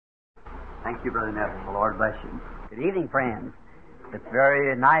Thank you, Brother Neville. The Lord bless you. Good evening, friends. It's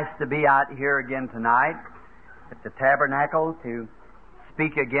very nice to be out here again tonight at the Tabernacle to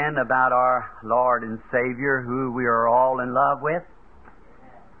speak again about our Lord and Savior, who we are all in love with.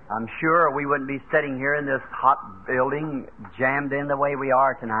 I'm sure we wouldn't be sitting here in this hot building jammed in the way we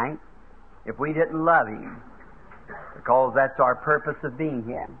are tonight if we didn't love Him, because that's our purpose of being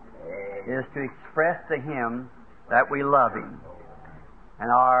here, is to express to Him that we love Him.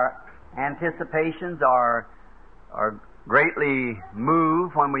 And our anticipations are greatly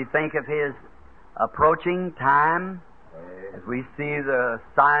moved when we think of His approaching time, as we see the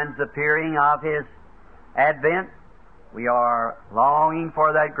signs appearing of His advent. We are longing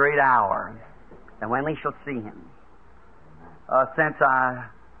for that great hour, and when we shall see Him. Since I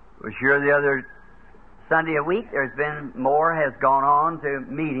was here the other Sunday a week, there's been more has gone on to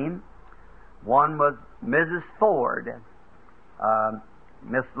meet Him. One was Mrs. Ford,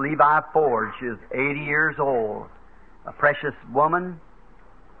 Miss Levi Ford. She is 80 years old, a precious woman.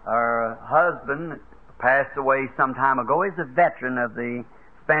 Her husband passed away some time ago. He's a veteran of the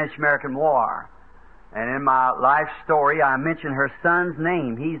Spanish-American War. And in my life story, I mentioned her son's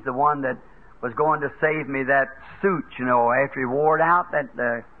name. He's the one that was going to save me that suit, after he wore it out, that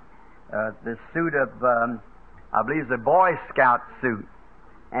the suit of, I believe, the Boy Scout suit.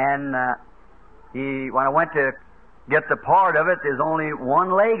 And when I went to get the part of it, there's only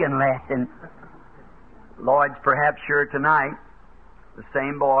one leg left. And Lloyd's perhaps sure tonight, the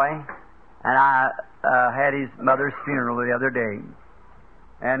same boy. And I had his mother's funeral the other day.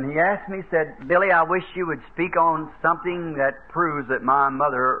 And he asked me, said, "Billy, I wish you would speak on something that proves that my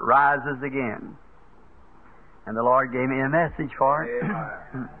mother rises again." And the Lord gave me a message for it.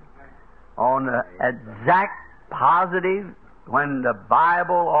 On the exact positive, when the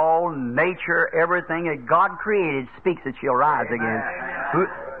Bible, all nature, everything that God created speaks that she'll rise again.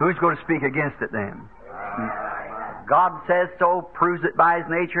 Who's going to speak against it then? God says so, proves it by His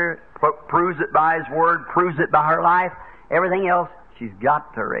nature, proves it by His Word, proves it by her life. Everything else, she's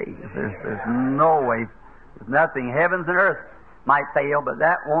got to raise. There's no way. There's nothing. Heavens and earth might fail, but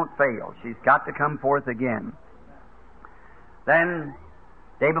that won't fail. She's got to come forth again. Then,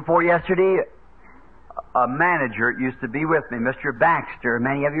 day before yesterday, a manager used to be with me, Mr. Baxter.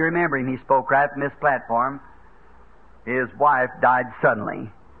 Many of you remember him. He spoke right from this platform. His wife died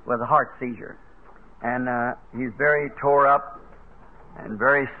suddenly with a heart seizure. And he's very tore up and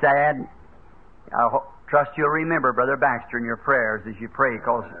very sad. I trust you'll remember Brother Baxter in your prayers as you pray,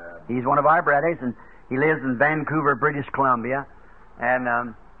 because he's one of our brothers, and he lives in Vancouver, British Columbia.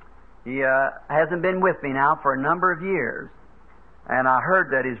 And he hasn't been with me now for a number of years. And I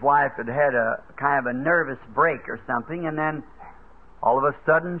heard that his wife had had a kind of a nervous break or something, and then all of a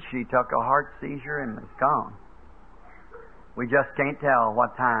sudden she took a heart seizure and was gone. We just can't tell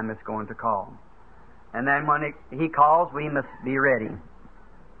what time it's going to call. And then when he calls, we must be ready.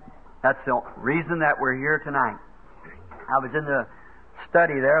 That's the reason that we're here tonight. I was in the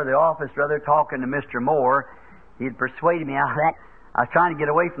study there, the office rather, talking to Mr. Moore. He'd persuaded me out of that. I was trying to get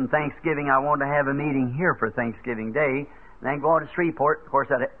away from Thanksgiving. I wanted to have a meeting here for Thanksgiving Day, and then go on to Shreveport. Of course,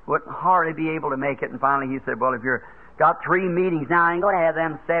 I wouldn't hardly be able to make it. And finally he said, "Well, if you've got 3 meetings now, I ain't going to have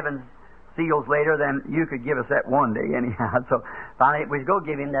them 7 seals later, then you could give us that one day anyhow." So finally we go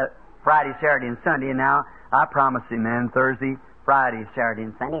give him that Friday, Saturday, and Sunday. And now I promised him, man, Thursday, Friday, Saturday,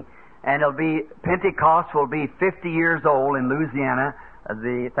 and Sunday. And it'll be, Pentecost will be 50 years old in Louisiana,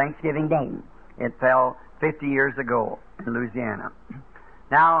 the Thanksgiving Day. It fell 50 years ago in Louisiana.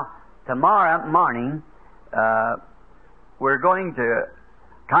 Now, tomorrow morning, we're going to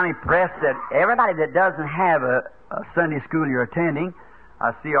kind of press that everybody that doesn't have a Sunday school you're attending.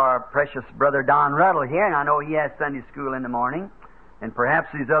 I see our precious brother Don Ruddle here, and I know he has Sunday school in the morning. And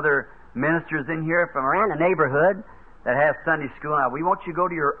perhaps these other ministers in here from around the neighborhood that have Sunday school. Now, we want you to go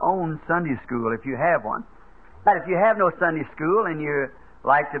to your own Sunday school if you have one. But if you have no Sunday school and you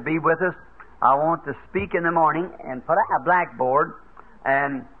like to be with us, I want to speak in the morning and put out a blackboard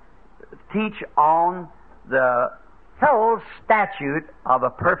and teach on the whole statute of a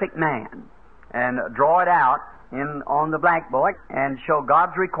perfect man, and draw it out on the blackboard and show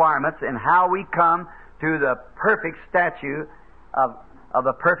God's requirements and how we come to the perfect statute of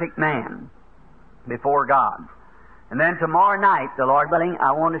a perfect man before God. And then tomorrow night, the Lord willing,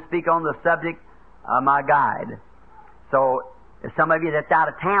 I want to speak on the subject of my guide. So, if some of you that's out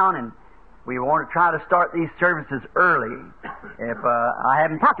of town, and we want to try to start these services early. If I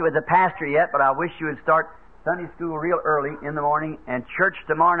haven't talked with the pastor yet, but I wish you would start Sunday school real early in the morning, and church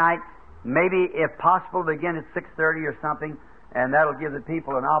tomorrow night, maybe if possible begin at 6:30 or something, and that'll give the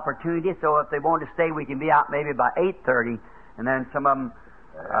people an opportunity. So if they want to stay, we can be out maybe by 8:30, and then some of them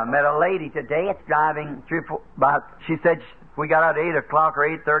I met a lady today. It's driving through about. She said we got out at 8 o'clock or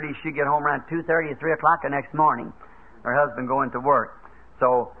 8:30. She'd get home around 2:30 or 3 o'clock the next morning. Her husband going to work,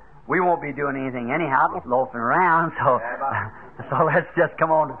 so we won't be doing anything anyhow. Just loafing around. So let's just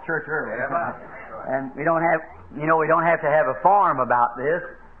come on to church early. And we don't have, we don't have to have a form about this.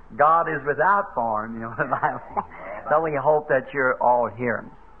 God is without form, the Bible. So we hope that you're all here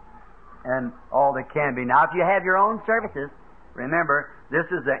and all that can be. Now, if you have your own services, remember, this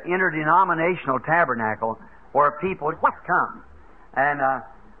is an interdenominational tabernacle where people just come. And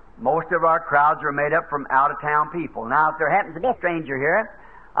most of our crowds are made up from out-of-town people. Now, if there happens to be a stranger here,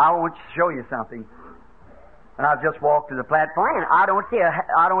 I want to show you something. And I've just walked to the platform, and I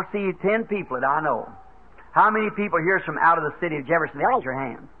don't see 10 people that I know. How many people here is from out of the city of Jeffersonville? Raise your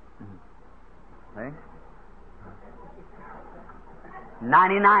hand. See?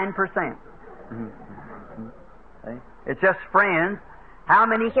 99%. See? It's just friends. How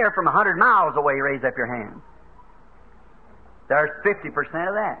many here from 100 miles away? Raise up your hand. There's 50%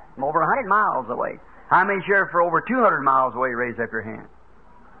 of that. From over 100 miles away. How many here for over 200 miles away? Raise up your hand.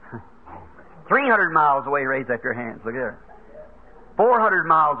 300 miles away, raise up your hands. Look there. 400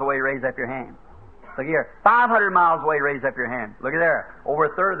 miles away, raise up your hands. Look here. 500 miles away, raise up your hands. Look at there. Over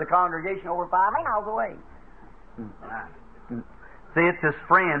a third of the congregation, over 500 miles away. See, it's His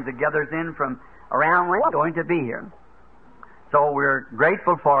friends that gathers in from around where we're going to be here. So we're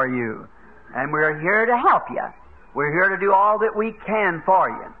grateful for you. And we're here to help you. We're here to do all that we can for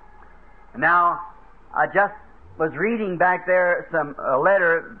you. Now, I just was reading back there a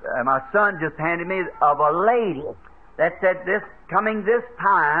letter my son just handed me of a lady that said this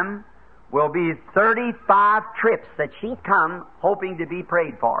time will be 35 trips that she's come hoping to be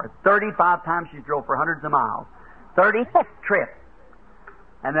prayed for. 35 times she's drove for hundreds of miles. 35th trip.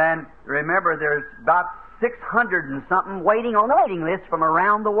 And then remember there's about 600 and something waiting on the waiting list from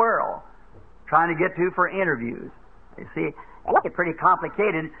around the world trying to get to for interviews. You see, it looks pretty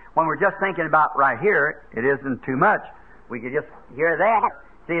complicated when we're just thinking about right here. It isn't too much. We could just hear that.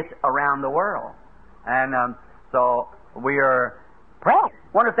 See, it's around the world. And so we are praying.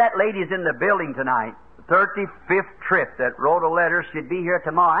 Wonder if that lady's in the building tonight. 35th trip that wrote a letter. She'd be here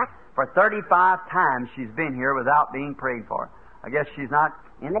tomorrow. For 35 times she's been here without being prayed for. I guess she's not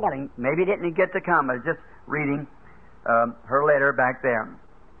in the building. Maybe didn't get to come. I was just reading her letter back there.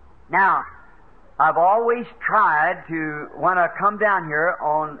 Now, I've always tried to, when I come down here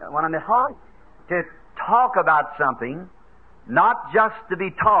when I'm at home, to talk about something, not just to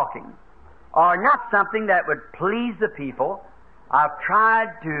be talking, or not something that would please the people. I've tried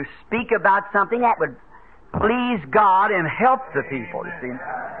to speak about something that would please God and help the people, you see,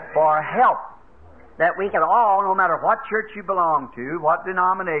 for help. That we could all, no matter what church you belong to, what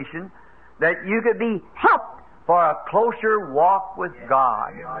denomination, that you could be helped for a closer walk with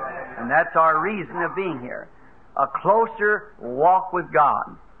God. And that's our reason of being here. A closer walk with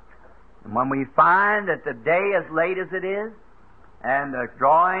God. And when we find that the day as late as it is, and the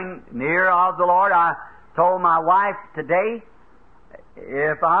drawing near of the Lord, I told my wife today,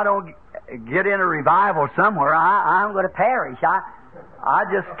 if I don't get in a revival somewhere, I'm going to perish. I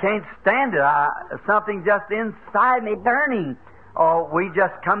just can't stand it. Something just inside me burning. Oh, we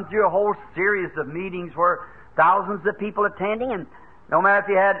just come through a whole series of meetings where thousands of people attending, and no matter if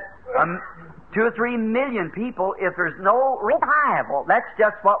you had 2 or 3 million people, if there's no revival, that's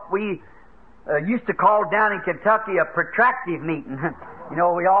just what we used to call down in Kentucky a protractive meeting. We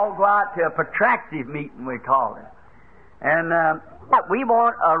all go out to a protractive meeting, we call it. And but we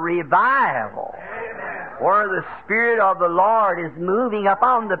want a revival where the Spirit of the Lord is moving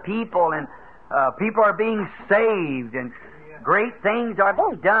upon the people, and people are being saved, and great things are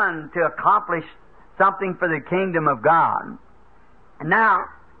being done to accomplish something for the kingdom of God. Now,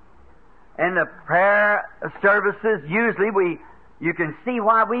 in the prayer services, usually you can see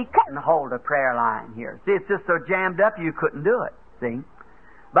why we couldn't hold a prayer line here. See, it's just so jammed up you couldn't do it, see.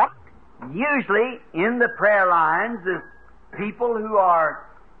 But usually in the prayer lines is people who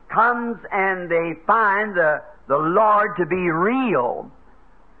comes and they find the Lord to be real.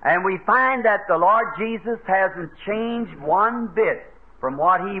 And we find that the Lord Jesus hasn't changed one bit from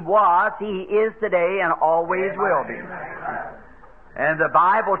what He was. He is today and always will be. And the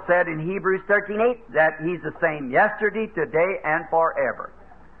Bible said in Hebrews 13:8 that He's the same yesterday, today, and forever.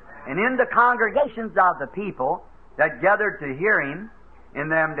 And in the congregations of the people that gathered to hear Him in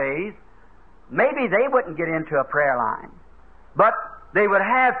them days, maybe they wouldn't get into a prayer line, but they would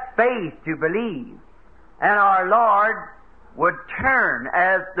have faith to believe. And our Lord would turn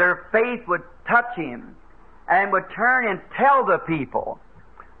as their faith would touch Him, and would turn and tell the people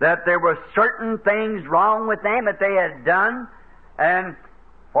that there were certain things wrong with them that they had done, and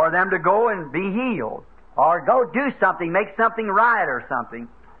for them to go and be healed, or go do something, make something right or something.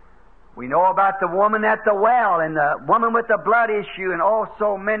 We know about the woman at the well, and the woman with the blood issue, and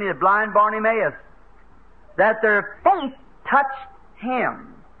so many, the blind Bartimaeus, that their faith touched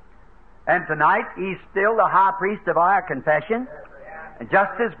him. And tonight, he's still the high priest of our confession, and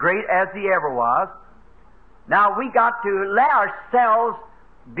just as great as he ever was. Now, we got to let ourselves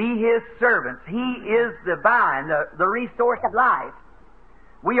be his servants. He is the vine, the resource of life.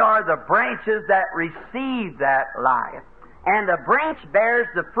 We are the branches that receive that life. And the branch bears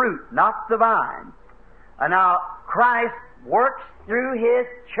the fruit, not the vine. And now, Christ works through his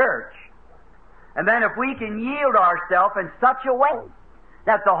church. And then if we can yield ourselves in such a way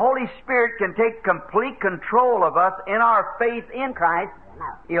that the Holy Spirit can take complete control of us in our faith in Christ,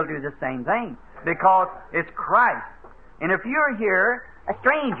 he'll do the same thing. Because it's Christ. And if you're here, a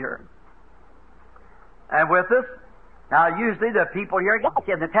stranger, and with us, now usually the people here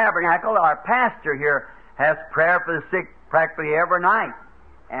in the tabernacle, our pastor here has prayer for the sick practically every night.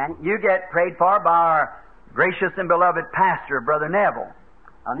 And you get prayed for by our gracious and beloved pastor, Brother Neville.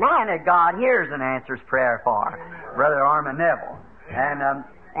 A man that God hears and answers prayer for, Brother Armin Neville. And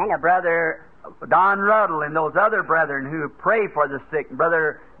a Brother Don Ruddle and those other brethren who pray for the sick.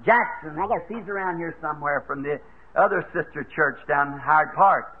 Brother Jackson, I guess he's around here somewhere from the other sister church down in Hyde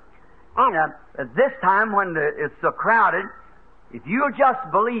Park. And at this time when it's so crowded, if you'll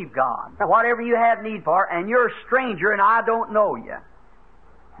just believe God for whatever you have need for, and you're a stranger and I don't know you,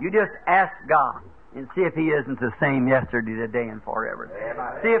 you just ask God and see if He isn't the same yesterday, today, and forever.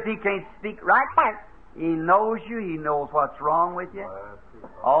 Amen. See if He can't speak right back. He knows you. He knows what's wrong with you.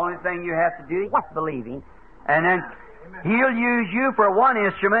 Only thing you have to do is just believe Him. And then He'll use you for one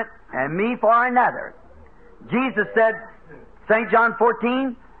instrument and me for another. Jesus said, St. John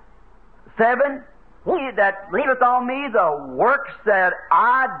 14:7, He that believeth on me, the works that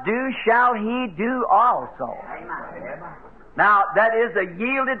I do shall he do also. Amen. Now, that is a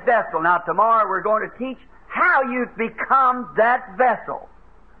yielded vessel. Now, tomorrow we're going to teach how you become that vessel.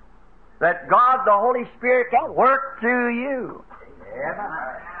 That God, the Holy Spirit, can work through you.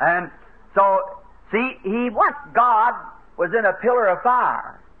 And so, see, once God was in a pillar of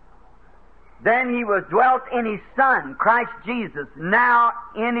fire. Then He was dwelt in His Son, Christ Jesus, now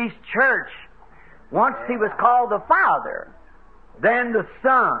in His church. Once He was called the Father, then the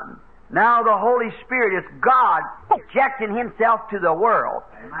Son, now the Holy Spirit. Is God projecting Himself to the world.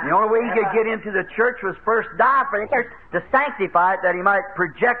 The only way He could get into the church was first die for the church to sanctify it, that He might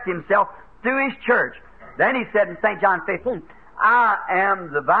project Himself through His church. Then He said in St. John 15, I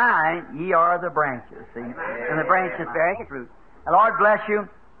am the vine, ye are the branches. See? And the branches bear His fruit. The Lord bless you.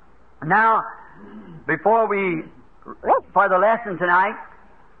 Now, before we, for the lesson tonight,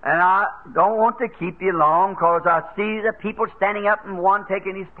 and I don't want to keep you long, because I see the people standing up and one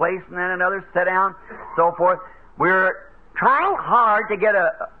taking his place and then another sit down, so forth. We're trying hard to get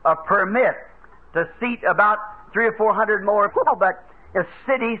a permit to seat about 300 or 400 more people, but the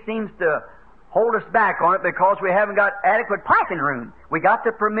city seems to hold us back on it because we haven't got adequate parking room. We got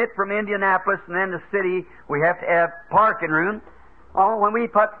the permit from Indianapolis, and then the city, we have to have parking room. Oh, when we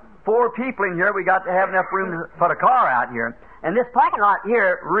put 4 people in here, we got to have enough room to put a car out here. And this parking lot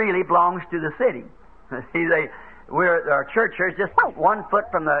here really belongs to the city. See, our church here is just 1 foot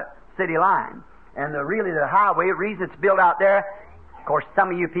from the city line. And the highway, the reason it's built out there, of course,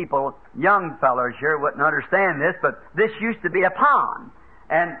 some of you people, young fellows here, wouldn't understand this, but this used to be a pond.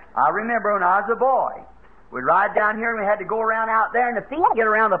 And I remember when I was a boy, we'd ride down here and we had to go around out there in the field, get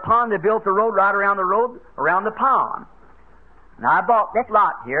around the pond. They built the road right around the road, around the pond. Now, I bought this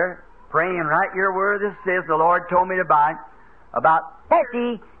lot here, praying right here where this is. The Lord told me to buy about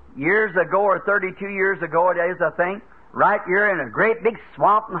 30 years ago or 32 years ago, it is, I think, right here in a great big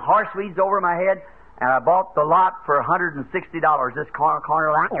swamp and horseweeds over my head. And I bought the lot for $160, this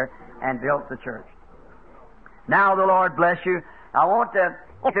corner lot here, and built the church. Now, the Lord bless you. I want to,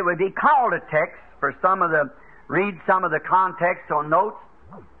 if it would be called a text for read some of the context on notes.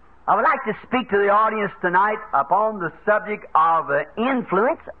 I would like to speak to the audience tonight upon the subject of the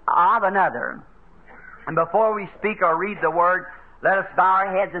influence of another. And before we speak or read the Word, let us bow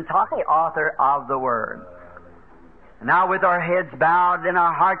our heads and talk to the author of the Word. Now, with our heads bowed and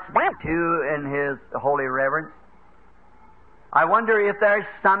our hearts bowed too in His holy reverence, I wonder if there's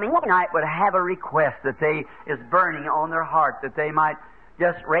something tonight would have a request that is burning on their heart, that they might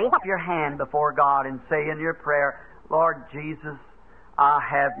just raise up your hand before God and say in your prayer, Lord Jesus, I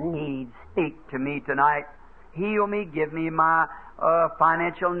have needs. Speak to me tonight. Heal me. Give me my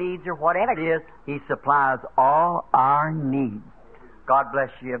financial needs or whatever it is. He supplies all our needs. God bless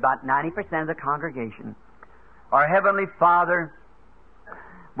you. About 90% of the congregation. Our Heavenly Father,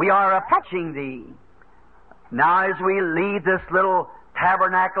 we are approaching Thee. Now as we leave this little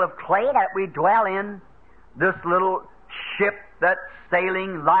tabernacle of clay that we dwell in, this little ship that's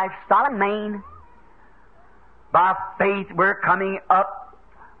sailing life's solemn main, by faith we're coming up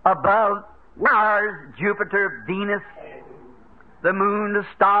above Mars, Jupiter, Venus, the moon, the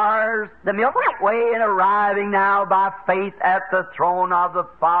stars, the Milky Way, and arriving now by faith at the throne of the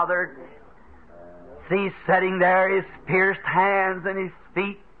Father. See, setting there His pierced hands and His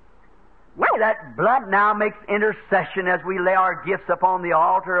feet. Why, that blood now makes intercession as we lay our gifts upon the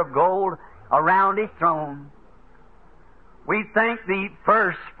altar of gold around His throne. We thank Thee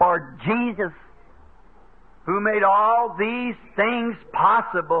first for Jesus, who made all these things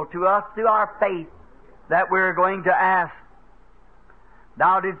possible to us through our faith that we're going to ask.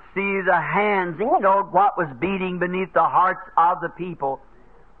 Thou didst see the hands, and you know what was beating beneath the hearts of the people.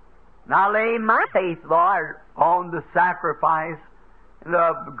 Now lay my faith, Lord, on the sacrifice,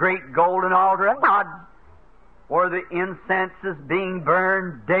 the great golden altar of God, where the incense is being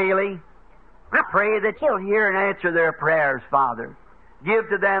burned daily. I pray that You'll hear and answer their prayers, Father. Give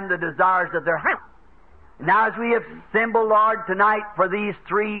to them the desires of their heart. Now as we have assembled, Lord, tonight for these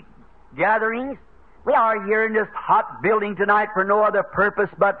 3 gatherings, we are here in this hot building tonight for no other purpose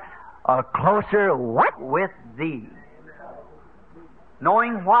but a closer walk with Thee.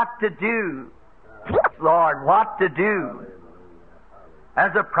 Knowing what to do. Teach, Lord, what to do.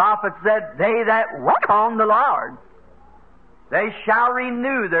 As the prophet said, they that wait on the Lord, they shall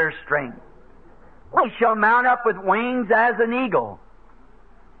renew their strength. They shall mount up with wings as an eagle.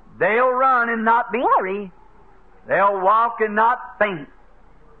 They'll run and not be weary. They'll walk and not faint.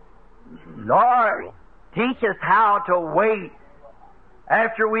 Lord, teach us how to wait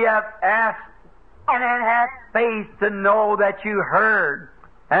after we have asked and then have faith to know that You heard.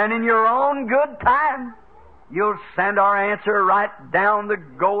 And in Your own good time, You'll send our answer right down the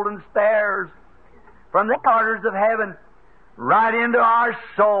golden stairs from the corners of heaven right into our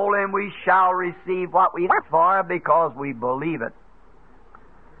soul, and we shall receive what we ask for because we believe it.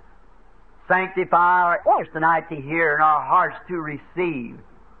 Sanctify our ears tonight to hear and our hearts to receive.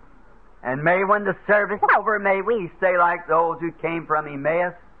 And may when the service is over, may we say like those who came from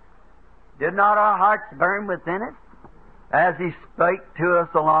Emmaus, did not our hearts burn within us as He spake to us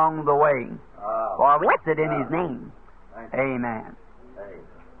along the way? For we blessed in His name. Amen.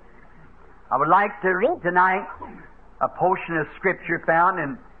 I would like to read tonight a portion of Scripture found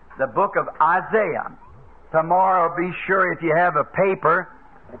in the book of Isaiah. Tomorrow, be sure if you have a paper,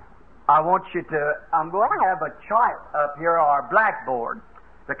 I'm going to have a chart up here, or a blackboard,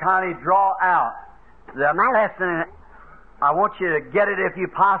 to kind of draw out my lesson. I want you to get it if you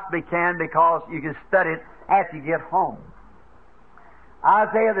possibly can, because you can study it after you get home.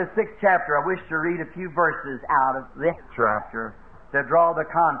 Isaiah, the 6th chapter, I wish to read a few verses out of this chapter to draw the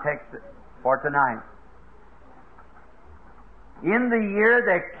context for tonight. In the year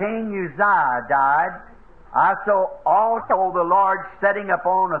that King Uzziah died, I saw also the Lord sitting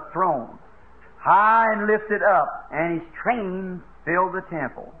upon a throne, high and lifted up, and His train filled the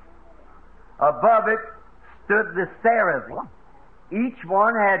temple. Above it stood the seraphim. Each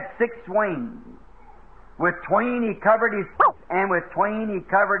one had 6 wings. With twain He covered His face, and with twain He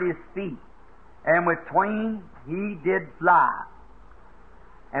covered His feet, and with twain He did fly.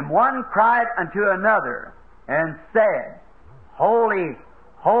 And one cried unto another, and said, Holy,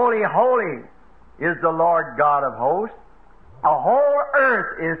 holy, holy is the Lord God of hosts. The whole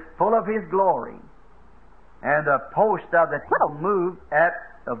earth is full of His glory. And the post of the temple moved at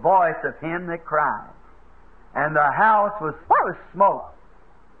the voice of him that cried, and the house was full of smoke.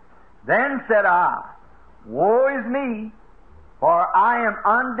 Then said I, Woe is me, for I am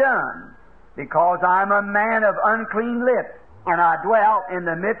undone, because I am a man of unclean lips, and I dwell in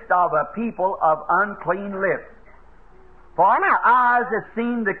the midst of a people of unclean lips. For my eyes have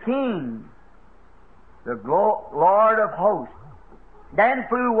seen the King, the Lord of hosts. Then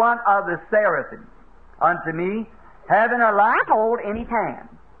flew one of the seraphim unto me, having a live hold in his hand,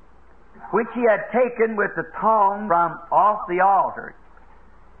 which he had taken with the tongue from off the altar.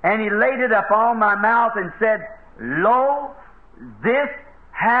 And he laid it upon my mouth and said, Lo, this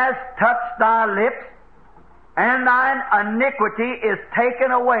has touched thy lips, and thine iniquity is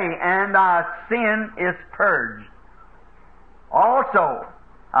taken away, and thy sin is purged. Also,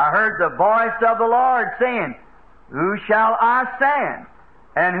 I heard the voice of the Lord saying, Who shall I send,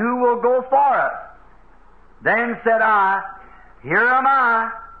 and who will go for us? Then said I, Here am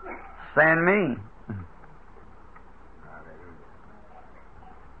I, send me.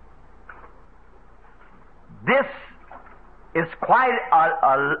 This is quite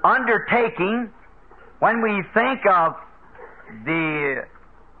an undertaking when we think of the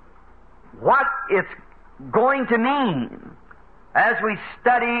what it's going to mean as we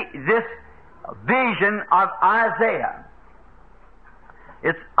study this vision of Isaiah.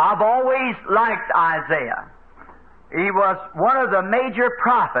 I've always liked Isaiah. He was one of the major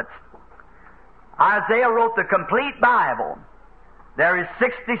prophets. Isaiah wrote the complete Bible. There is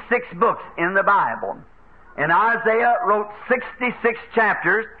 66 books in the Bible. And Isaiah wrote 66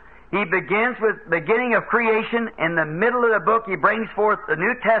 chapters. He begins with the beginning of creation. In the middle of the book, he brings forth the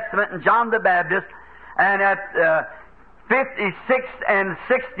New Testament and John the Baptist. And at 56th and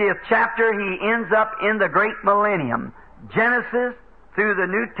 60th chapter, he ends up in the great millennium. Genesis through the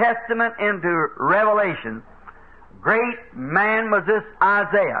New Testament into Revelation. Great man was this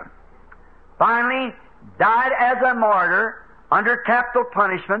Isaiah. Finally, died as a martyr under capital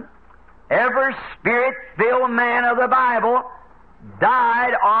punishment. Every spirit-filled man of the Bible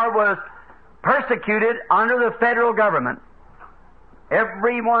died or was persecuted under the federal government.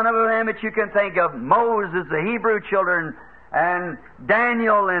 Every one of them that you can think of, Moses, the Hebrew children, and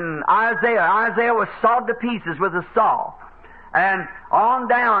Daniel and Isaiah. Isaiah was sawed to pieces with a saw. And on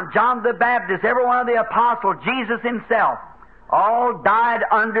down, John the Baptist, every one of the apostles, Jesus himself, all died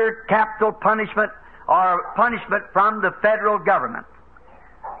under capital punishment or punishment from the federal government.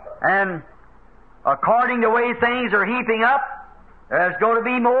 And according to the way things are heaping up, there's going to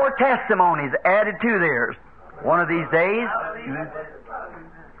be more testimonies added to theirs one of these days.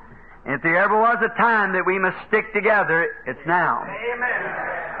 If there ever was a time that we must stick together, it's now.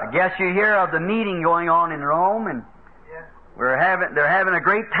 I guess you hear of the meeting going on in Rome, and they're having a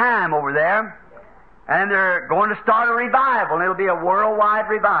great time over there, and they're going to start a revival, and it'll be a worldwide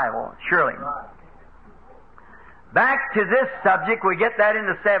revival, surely. Back to this subject, we get that in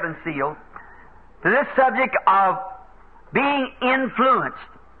the seven seals, to this subject of being influenced.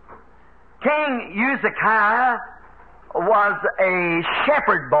 King Uzziah was a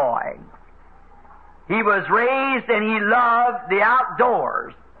shepherd boy. He was raised and he loved the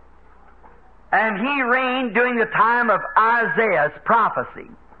outdoors. And he reigned during the time of Isaiah's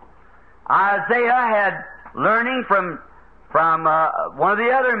prophecy. Isaiah had learning from one of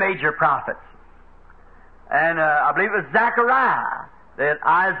the other major prophets. And I believe it was Zechariah, that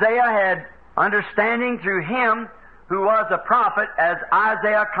Isaiah had understanding through him who was a prophet as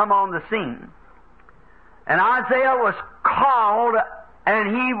Isaiah come on the scene. And Isaiah was called, and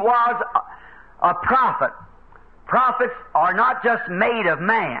he was a prophet. Prophets are not just made of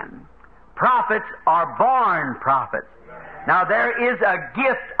man. Prophets are born prophets. Now there is a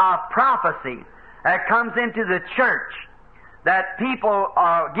gift of prophecy that comes into the church, that people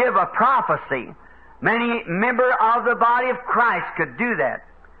give a prophecy. Many members of the body of Christ could do that.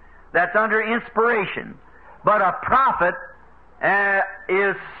 That's under inspiration. But a prophet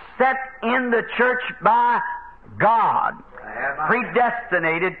is set in the church by God,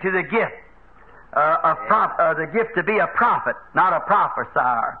 predestinated to the gift, the gift to be a prophet, not a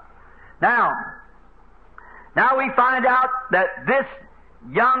prophesier. Now we find out that this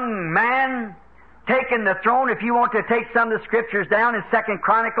young man taking the throne, if you want to take some of the scriptures down in 2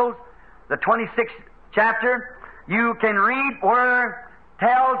 Chronicles, the 26th chapter, you can read where it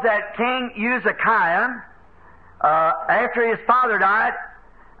tells that King Uzziah, after his father died,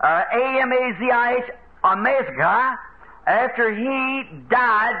 Amaziah, after he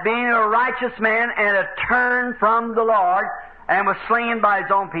died, being a righteous man and a turn from the Lord and was slain by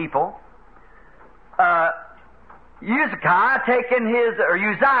his own people, Uzziah taken his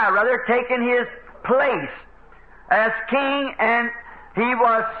place as king, and he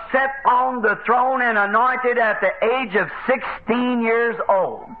was set on the throne and anointed at the age of 16 years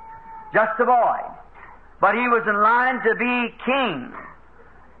old, just a boy. But he was in line to be king,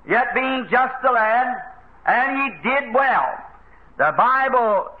 yet being just a lad, and he did well. The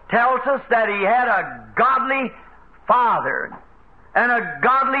Bible tells us that he had a godly father and a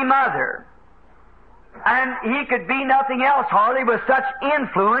godly mother, and he could be nothing else hardly with such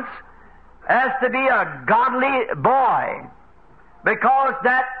influence as to be a godly boy, because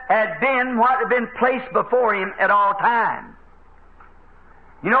that had been what had been placed before him at all times.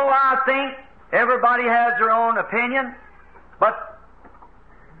 You know, I think everybody has their own opinion, but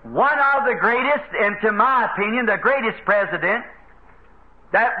one of the greatest, and to my opinion, the greatest president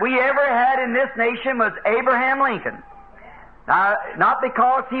that we ever had in this nation was Abraham Lincoln. Now, not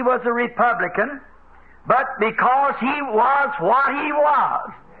because he was a Republican, but because he was what he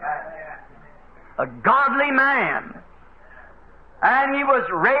was. A godly man. And he was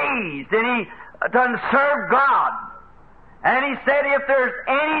raised, and he done served God. And he said, if there's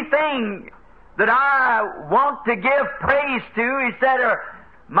anything that I want to give praise to, he said,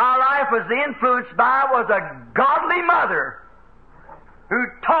 my life was influenced by was a godly mother who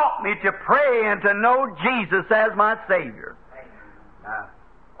taught taught me to pray and to know Jesus as my Savior.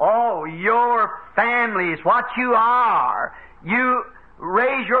 Oh, your families, what you are. You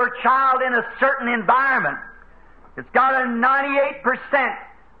raise your child in a certain environment. It's got a 98%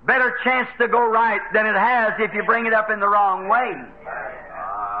 better chance to go right than it has if you bring it up in the wrong way.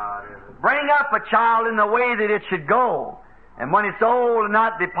 Bring up a child in the way that it should go, and when it's old,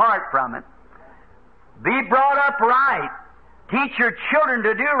 not depart from it. Be brought up right. Teach your children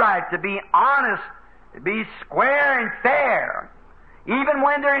to do right, to be honest, to be square and fair, even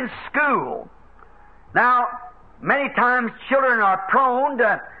when they're in school. Now, many times children are prone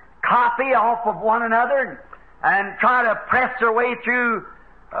to copy off of one another and try to press their way through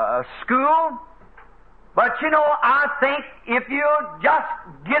school. But you know, I think if you just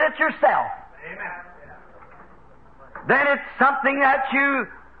get it yourself, then it's something that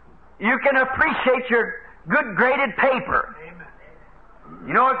you can appreciate your good graded paper.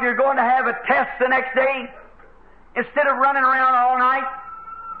 You know, if you're going to have a test the next day, instead of running around all night,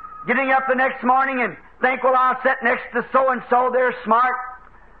 getting up the next morning and think, well, I'll sit next to so-and-so, they're smart,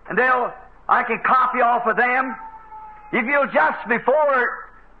 and I can copy off of them. If you'll just, before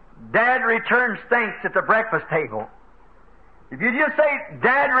Dad returns thanks at the breakfast table, if you just say,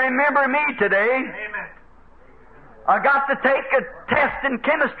 Dad, remember me today. Amen. I got to take a test in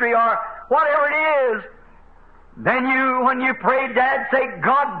chemistry or whatever it is. Then when you pray, Dad, say,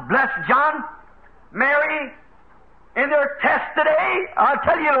 God bless John, Mary, in their test today. I'll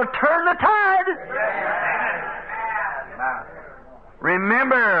tell you, it'll turn the tide. Amen.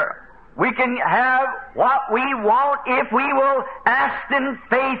 Remember, we can have what we want if we will ask in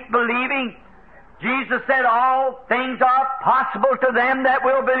faith, believing. Jesus said, all things are possible to them that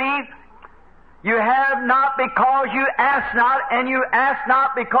will believe. You have not because you ask not, and you ask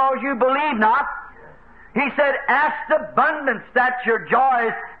not because you believe not. He said, ask abundance that your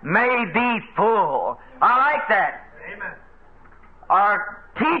joys may be full. I like that. Amen. Our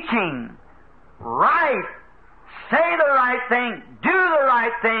teaching, right, say the right thing, do the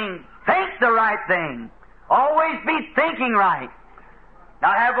right thing, think the right thing. Always be thinking right.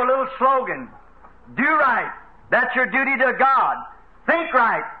 Now have a little slogan. Do right. That's your duty to God. Think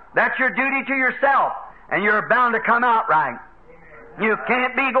right. That's your duty to yourself. And you're bound to come out right. You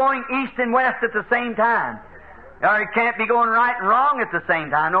can't be going east and west at the same time. Or you can't be going right and wrong at the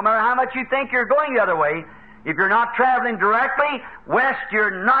same time. No matter how much you think you're going the other way, if you're not traveling directly west,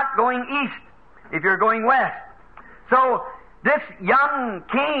 you're not going east if you're going west. So this young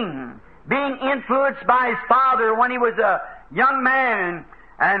king, being influenced by his father when he was a young man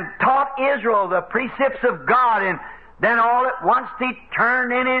and taught Israel the precepts of God, and then all at once he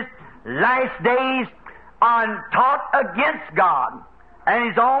turned in his last days and taught against God and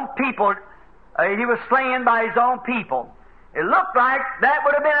his own people. He was slain by his own people. It looked like that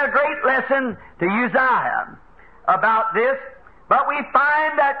would have been a great lesson to Uzziah about this. But we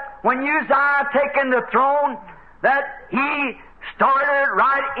find that when Uzziah taken the throne, that he started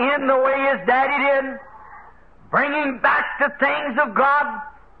right in the way his daddy did, bringing back the things of God,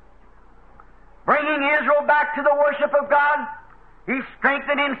 bringing Israel back to the worship of God. He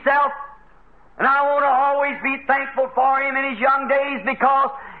strengthened himself. And I want to always be thankful for him in his young days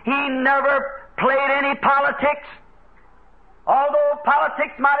because he never played any politics. Although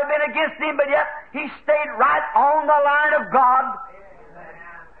politics might have been against him, but yet he stayed right on the line of God.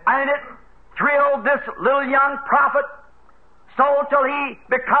 And it thrilled this little young prophet so till he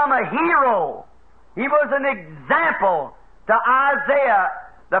become a hero. He was an example to Isaiah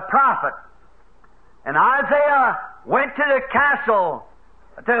the prophet. And Isaiah went to the castle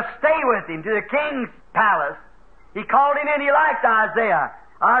to stay with him, to the king's palace. He called him in. He liked Isaiah.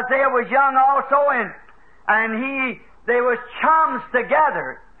 Isaiah was young also, and they was chums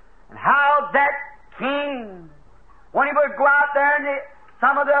together. And how that king, when he would go out there, and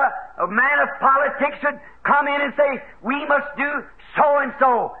some of the man of politics would come in and say, we must do so and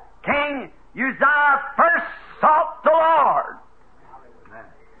so. King Uzziah first sought the Lord.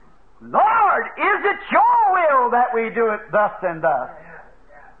 Lord, is it your will that we do it thus and thus?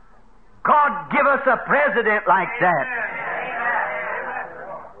 God, give us a president like that.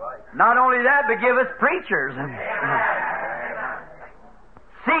 Not only that, but give us preachers.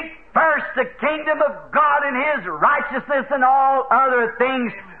 Seek first the kingdom of God and His righteousness, and all other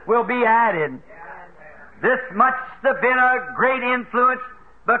things will be added. This must have been a great influence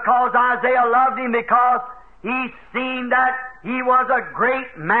because Isaiah loved him, because he seen that he was a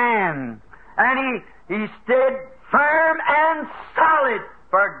great man. And he stood firm and solid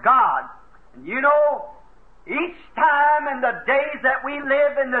for God. And you know, each time in the days that we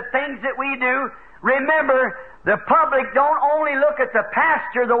live and the things that we do, remember, the public don't only look at the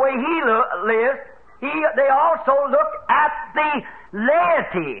pastor the way he lives, they also look at the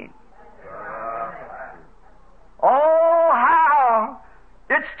laity. Oh, how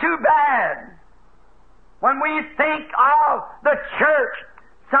it's too bad. When we think of the church,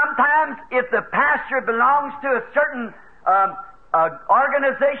 sometimes if the pastor belongs to a certain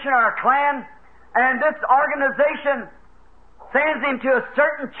organization or a clan, and this organization sends him to a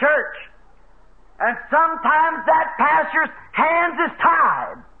certain church, and sometimes that pastor's hands is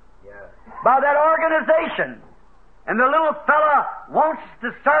tied by that organization, and the little fella wants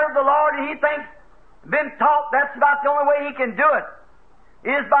to serve the Lord, and he thinks, been taught that's about the only way he can do it,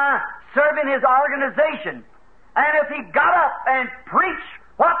 is by serving his organization. And if he got up and preached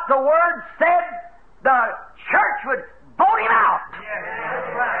what the Word said, the church would vote him out.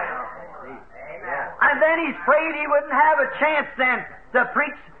 And then he's afraid he wouldn't have a chance then to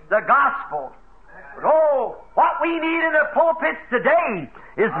preach the gospel. But oh, what we need in the pulpits today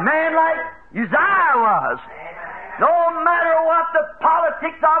is men like Uzziah was. No matter what the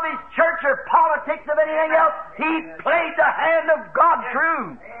politics of his church or politics of anything else, he played the hand of God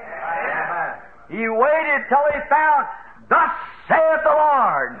true. He waited till he found, "Thus saith the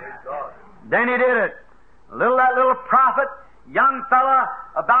Lord." Then he did it. That little prophet, young fella,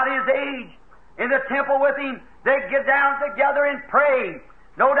 about his age, in the temple with him, they'd get down together and pray,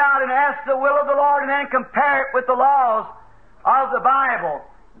 no doubt, and ask the will of the Lord, and then compare it with the laws of the Bible.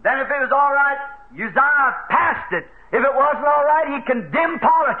 Then if it was all right, Uzziah passed it. If it wasn't all right, he condemned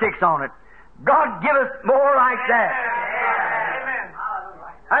politics on it. God give us more like that. Amen.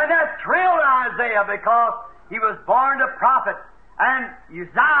 And that thrilled Isaiah because he was born a prophet. And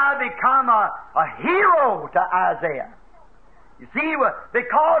Uzziah become a hero to Isaiah. You see,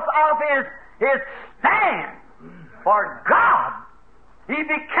 because of his stand for God, he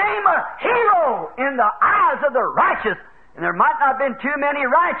became a hero in the eyes of the righteous. And there might not have been too many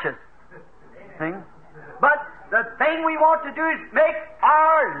righteous. See? But the thing we want to do is make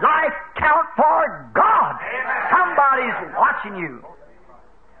our life count for God. Somebody's watching you.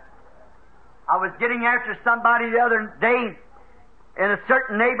 I was getting after somebody the other day in a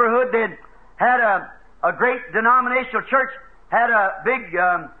certain neighborhood that had a great denominational church, had a big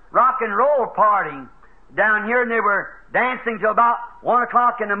rock and roll party down here, and they were dancing till about 1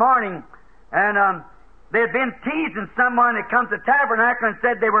 o'clock in the morning. And they had been teasing someone that come to Tabernacle and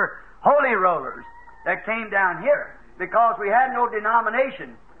said they were holy rollers that came down here because we had no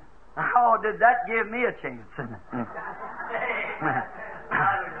denomination. Oh, did that give me a chance?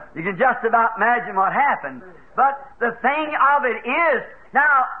 You can just about imagine what happened. But the thing of it is,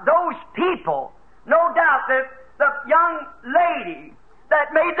 now, those people, no doubt that the young lady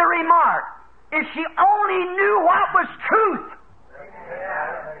that made the remark, if she only knew what was truth.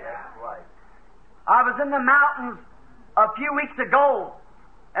 I was in the mountains a few weeks ago,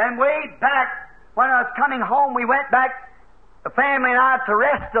 and way back when I was coming home, we went back, the family and I, to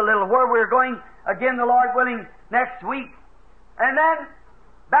rest a little, where we were going again, the Lord willing, next week. And then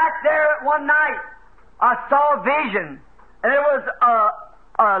back there one night, I saw a vision, and it was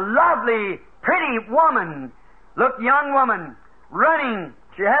a lovely, pretty woman, young woman, running.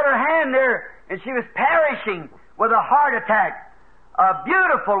 She had her hand there, and she was perishing with a heart attack. A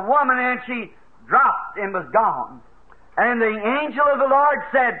beautiful woman, and she dropped and was gone. And the angel of the Lord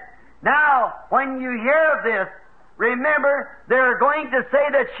said, "Now, when you hear of this, remember, they're going to say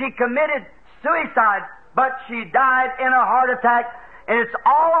that she committed suicide, but she died in a heart attack, and it's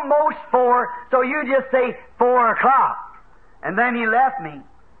almost 4, so you just say 4 o'clock. And then he left me.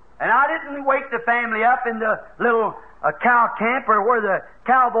 And I didn't wake the family up in the little cow camp, or where the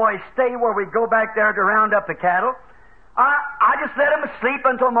cowboys stay, where we go back there to round up the cattle. I just let them sleep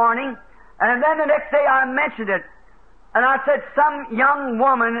until morning, and then the next day I mentioned it. And I said, some young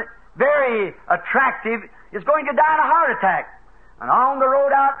woman, very attractive, is going to die in a heart attack. And on the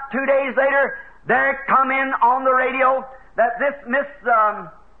road out 2 days later, there come in on the radio that this Miss,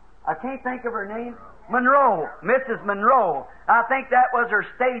 I can't think of her name, Monroe, Mrs. Monroe. I think that was her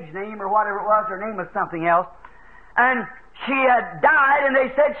stage name or whatever it was. Her name was something else. And she had died, and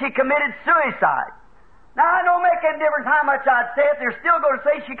they said she committed suicide. Now, I don't make any difference how much I'd say it. They're still going to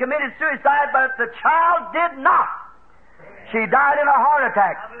say she committed suicide, but the child did not. She died in a heart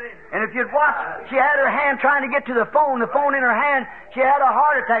attack. And if you'd watch, she had her hand trying to get to the phone in her hand. She had a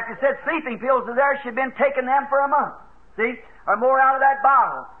heart attack. They said sleeping pills are there. She'd been taking them for a month. See? Or more out of that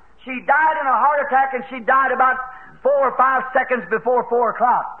bottle. She died in a heart attack, and she died about 4 or 5 seconds before 4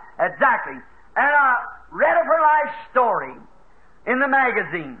 o'clock. Exactly. And I read of her life story in the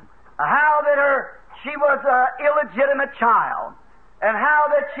magazine. How that she was an illegitimate child. and how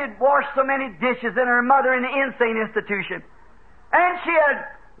that she'd washed so many dishes and her mother in the insane institution. And she had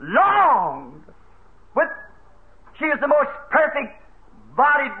longed she was the most perfect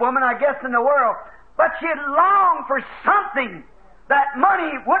bodied woman, I guess, in the world. But she had longed for something that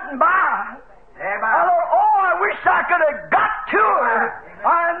money wouldn't buy. I thought, oh, I wish I could have got to her.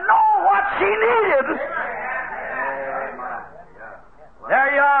 I know what she needed. There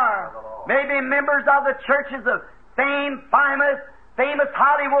you are. Maybe members of the churches of famous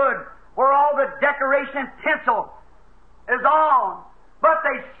Hollywood, where all the decoration tinsel is on. But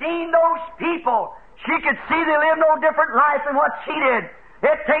they've seen those people. She could see they live no different life than what she did.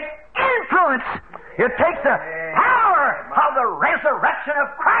 It takes influence. It takes the power of the resurrection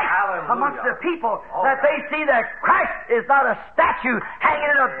of Christ amongst the people, that they see that Christ is not a statue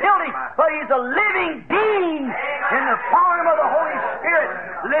hanging in a building, but He's a living being in the form of the Holy Spirit,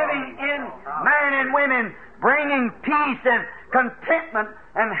 living in man and women, bringing peace and contentment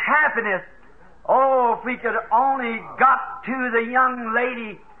and happiness. Oh, if we could only got to the young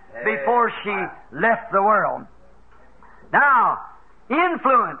lady before she left the world. Now,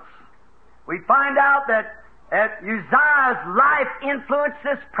 influence. We find out that Uzziah's life influenced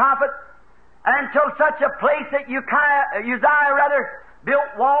this prophet until such a place that Uzziah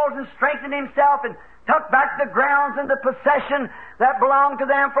built walls and strengthened himself and took back the grounds and the possession that belonged to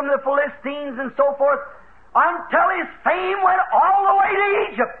them from the Philistines and so forth, until his fame went all the way to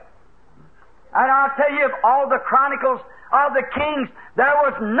Egypt. And I'll tell you, of all the chronicles of the kings, there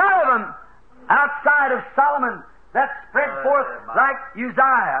was none of them outside of Solomon that spread forth like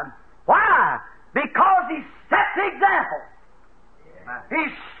Uzziah. Why? Because he set the example. He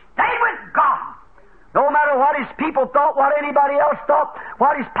stayed with God. No matter what his people thought, what anybody else thought,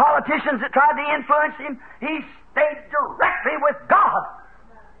 what his politicians that tried to influence him, he stayed directly with God.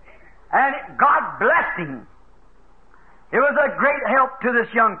 And God blessed him. It was a great help to this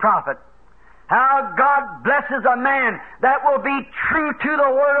young prophet. How God blesses a man that will be true to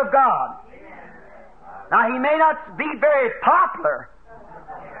the Word of God. Now, he may not be very popular,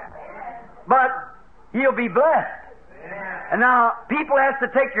 but he'll be blessed. And now, people have to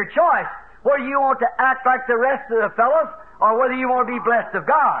take your choice, whether you want to act like the rest of the fellows or whether you want to be blessed of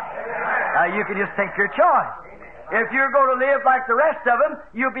God. Now, you can just take your choice. If you're going to live like the rest of them,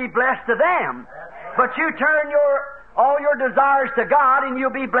 you'll be blessed of them. But you turn all your desires to God, and you'll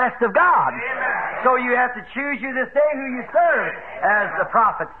be blessed of God. So you have to choose you this day who you serve, as the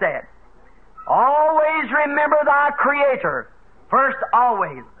prophet said. Always remember thy Creator. First,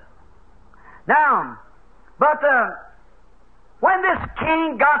 always. Now, but when this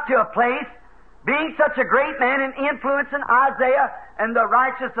king got to a place, being such a great man and influencing Isaiah and the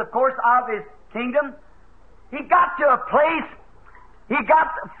righteous, of course, of his kingdom, he got to a place, he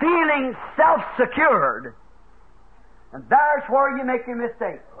got feeling self-secured. And there's where you make your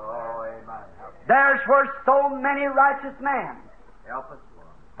mistake. Oh, amen. There's where so many righteous men Help us, Lord.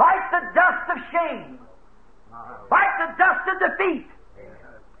 fight the dust of shame, fight the dust of defeat,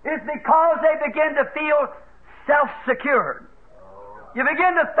 is because they begin to feel self-secured. You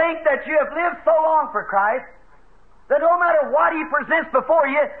begin to think that you have lived so long for Christ that no matter what He presents before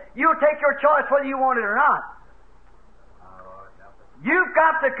you, you'll take your choice whether you want it or not. You've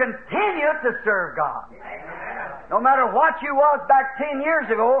got to continue to serve God. No matter what you was back 10 years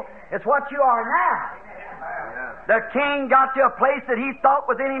ago, it's what you are now. The king got to a place that he thought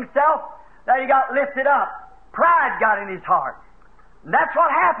within himself that he got lifted up. Pride got in his heart. And that's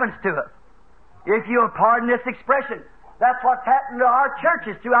what happens to us. If you'll pardon this expression, that's what's happened to our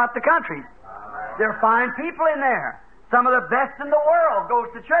churches throughout the country. There are fine people in there. Some of the best in the world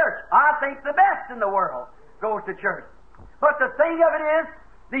goes to church. I think the best in the world goes to church. But the thing of it is,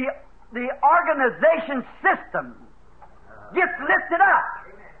 the organization system gets lifted up.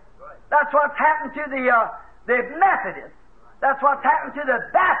 That's what's happened to the Methodists. That's what's happened to the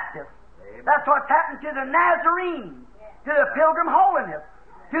Baptists. That's what's happened to the Nazarenes, to the Pilgrim Holiness,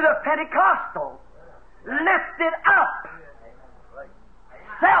 to the Pentecostals. Lifted up.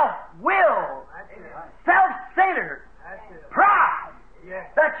 Self-will. Self-centered. Pride.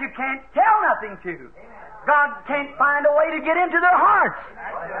 That you can't tell nothing to. God can't find a way to get into their hearts.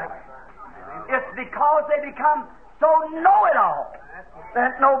 It's because they become so know-it-all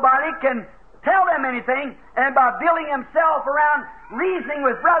that nobody can tell them anything, and by building themselves around reasoning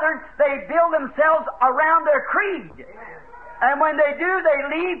with brethren, they build themselves around their creed. And when they do, they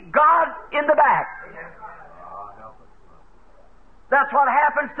leave God in the back. That's what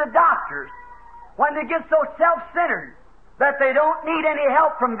happens to doctors. When they get so self-centered that they don't need any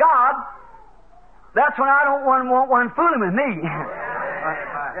help from God, that's when I don't want one fooling with me.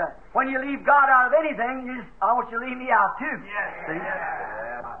 When you leave God out of anything, I want you to leave me out too. See?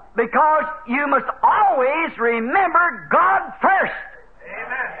 Because you must always remember God first.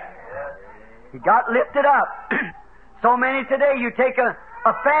 He got lifted up. So many today, you take a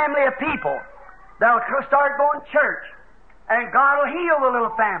family of people that'll start going to church, and God will heal the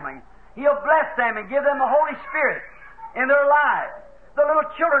little family. He'll bless them and give them the Holy Spirit in their lives. The little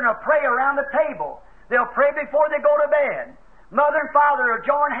children will pray around the table. They'll pray before they go to bed. Mother and father will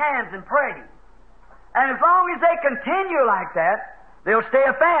join hands and pray. And as long as they continue like that, they'll stay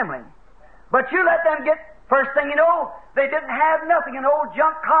a family. But you let them get, first thing you know, they didn't have nothing, an old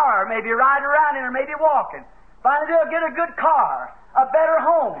junk car, maybe riding around in or maybe walking. Finally they'll get a good car, a better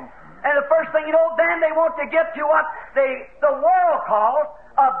home. And the first thing you know, then they want to get to what the world calls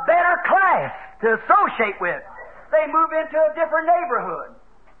a better class to associate with. They move into a different neighborhood.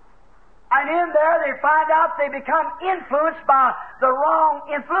 And in there they find out they become influenced by the wrong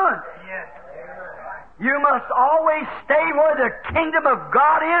influence. Yes. You must always stay where the kingdom of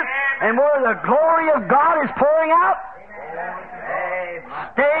God is and where the glory of God is pouring out. Amen.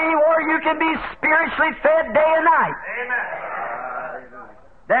 Stay where you can be spiritually fed day and night. Amen.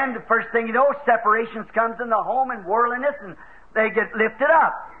 Then the first thing you know, separations comes in the home and worldliness, and they get lifted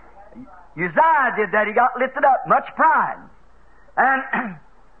up. Uzziah did that. He got lifted up. Much pride. And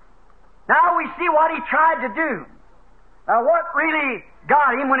now we see what he tried to do. Now what really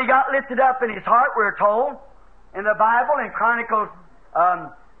got him when he got lifted up in his heart, we're told, in the Bible, in Chronicles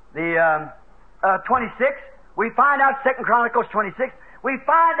 26, we find out, 2 Chronicles 26, we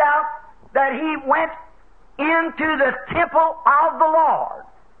find out that he went into the temple of the Lord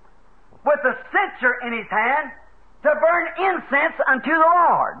with a censer in his hand to burn incense unto the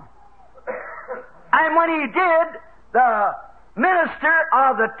Lord. And when he did, the minister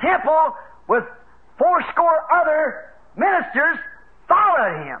of the temple with 80 other ministers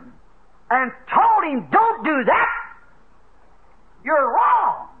followed him and told him, "Don't do that. You're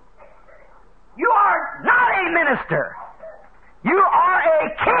wrong. You are not a minister. You are a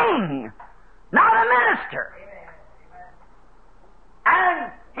king, not a minister."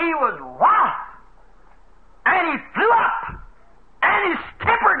 And he was wroth. And he flew up. And his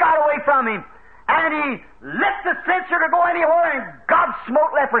temper got away from him. And he lit the censer to go anywhere, and God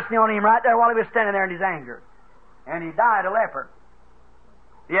smote leprosy on him right there while he was standing there in his anger. And he died a leper.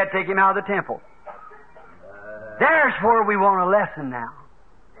 He had to take him out of the temple. There's where we want a lesson now.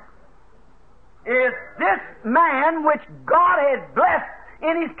 Is this man which God had blessed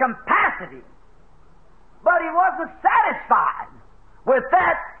in his capacity, but he wasn't satisfied with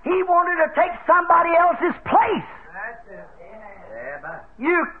that. He wanted to take somebody else's place. That's it.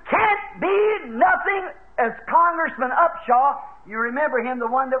 You can't be nothing. As Congressman Upshaw, you remember him, the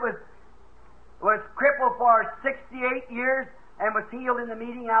one that was crippled for 68 years and was healed in the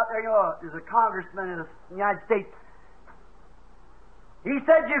meeting out there. You know, there's a congressman in the United States. He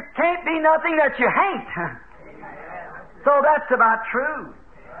said, "You can't be nothing that you ain't." So that's about true.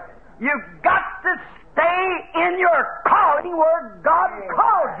 You've got to stay in your calling where God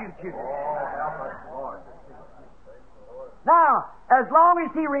called you to. Now, as long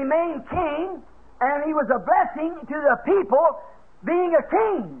as he remained king, and he was a blessing to the people, being a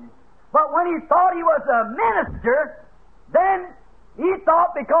king. But when he thought he was a minister, then he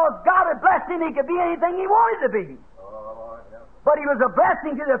thought because God had blessed him, he could be anything he wanted to be. But he was a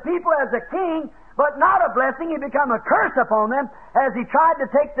blessing to the people as a king, but not a blessing. He became a curse upon them as he tried to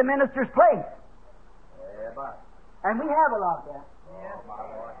take the minister's place. And we have a lot of that.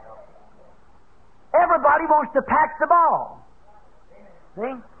 Everybody wants to pack the ball.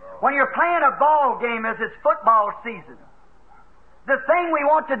 See? When you're playing a ball game as it's football season, the thing we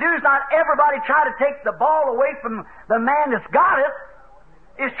want to do is not everybody try to take the ball away from the man that's got it.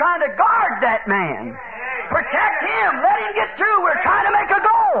 Is trying to guard that man. Protect him. Let him get through. We're trying to make a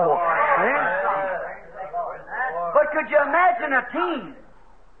goal. But could you imagine a team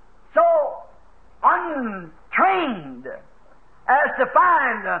so untrained as to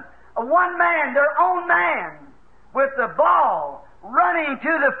find one man, their own man, with the ball running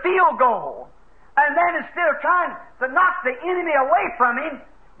to the field goal, and then instead of trying to knock the enemy away from him,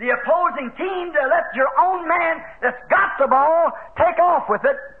 the opposing team, to let your own man that's got the ball take off with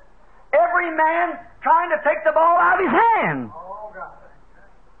it, every man trying to take the ball out of his hand.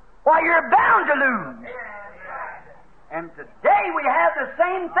 Why, you're bound to lose. And today we have the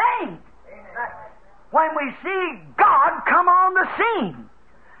same thing. When we see God come on the scene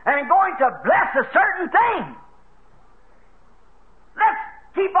and going to bless a certain thing, let's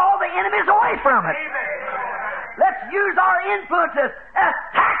keep all the enemies away from it. Let's use our influences as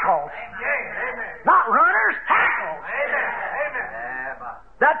tackles. Not runners, tackles.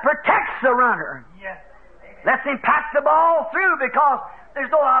 the runner. Yes. Lets him pack the ball through because there's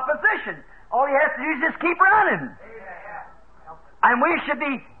no opposition. All he has to do is just keep running. And we should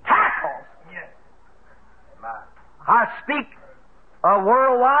be tackles. Yes. I speak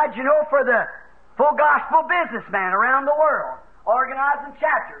worldwide, for the full gospel businessman around the world, organizing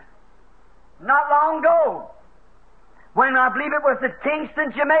chapters. Not long ago, when I believe it was at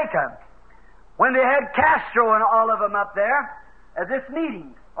Kingston, Jamaica, when they had Castro and all of them up there at this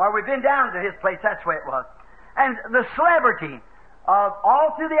meeting, or we've been down to his place, that's where it was. And the celebrity of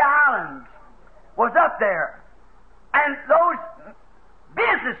all through the islands was up there. And those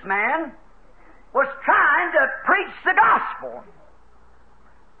businessmen was trying to preach the gospel.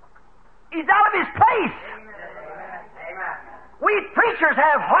 He's out of his place. Amen. We preachers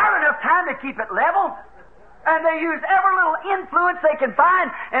have hard enough time to keep it level, and they use every little influence they can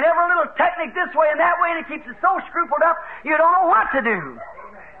find and every little technique this way and that way, and it keeps it so scrupled up you don't know what to do.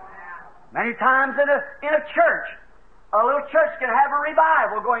 Many times in a church, a little church can have a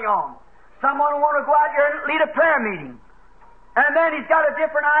revival going on. Someone will want to go out here and lead a prayer meeting. And then he's got a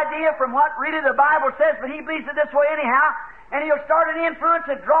different idea from what really the Bible says, but he believes it this way anyhow, and he'll start an influence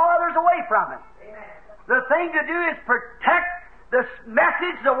and draw others away from it. Amen. The thing to do is protect the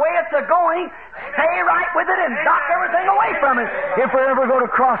message the way it's a-going, stay right with it, and knock everything away from it if we ever go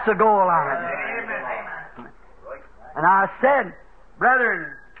to cross the goal line. Amen. And I said,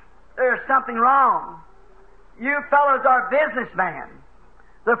 brethren, there's something wrong. You fellows are businessmen.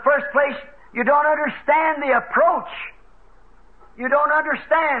 The first place, you don't understand the approach. You don't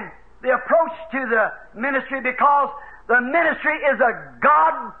understand the approach to the ministry because the ministry is a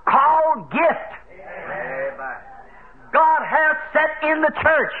God-called gift. Amen. God has set in the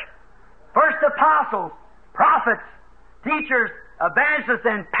church first apostles, prophets, teachers, evangelists,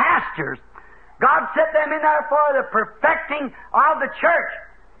 and pastors. God set them in there for the perfecting of the church.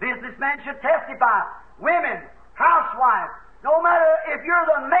 Businessmen should testify. Women, housewives, no matter if you're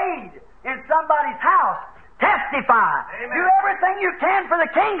the maid in somebody's house, testify. Amen. Do everything you can for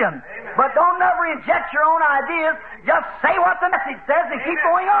the kingdom. Amen. But don't never inject your own ideas. Just say what the message says and keep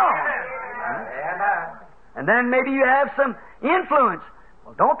going on. Amen. And then maybe you have some influence.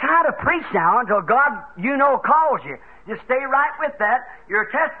 Well, don't try to preach now until God, calls you. Just stay right with that, your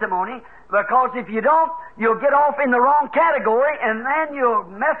testimony, because if you don't, you'll get off in the wrong category and then you'll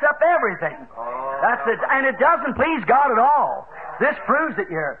mess up everything. That's it. And it doesn't please God at all. This proves it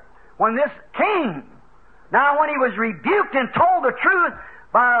here. When this king, now when he was rebuked and told the truth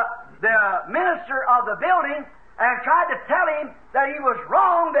by the minister of the building and tried to tell him that he was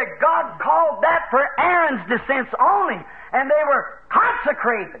wrong, that God called that for Aaron's descendants only, and they were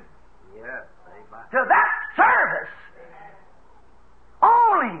consecrated Yes. to that service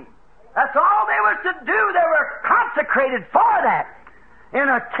only. That's all they was to do. They were consecrated for that. And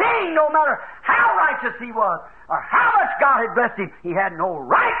a king, no matter how righteous he was or how much God had blessed him, he had no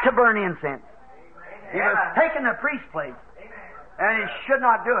right to burn incense. He was taking the priest's place, and he should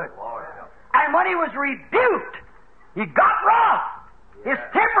not do it. And when he was rebuked, he got wroth. His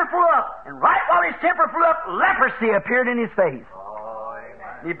temper flew up, and right while his temper flew up, leprosy appeared in his face.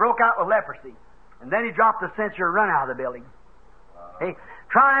 He broke out with leprosy. And then he dropped the censer and run out of the building. Hey,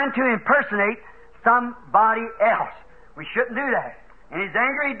 trying to impersonate somebody else. We shouldn't do that. In his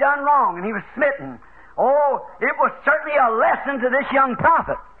anger, he done wrong, and he was smitten. Oh, it was certainly a lesson to this young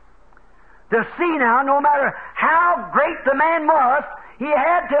prophet. To see now, no matter how great the man was, he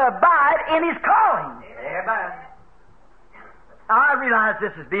had to abide in his calling. Amen. I realize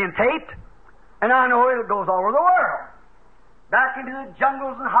this is being taped, and I know it goes all over the world. Back into the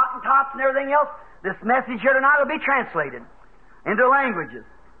jungles and Hottentots and everything else, this message here tonight will be translated into languages.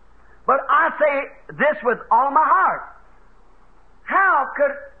 But I say this with all my heart. How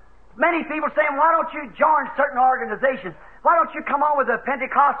could many people saying, why don't you join certain organizations? Why don't you come on with the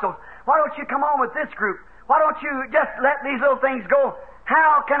Pentecostals? Why don't you come on with this group? Why don't you just let these little things go?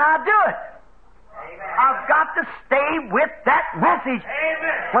 How can I do it? Amen. I've got to stay with that message.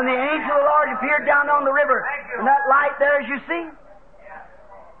 Amen. When the angel of the Lord appeared down on the river, Thank you. and that light there, as you see,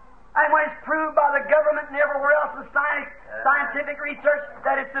 and when it's proved by the government and everywhere else in scientific research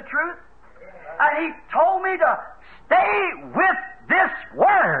that it's the truth, and he told me to stay with this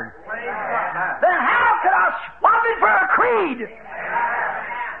Word, then how could I swap it for a creed?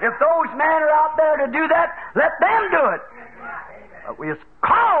 If those men are out there to do that, let them do it. But we are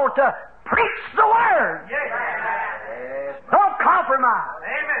called to preach the Word. Don't compromise.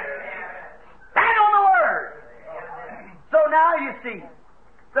 Stand on the Word. So now you see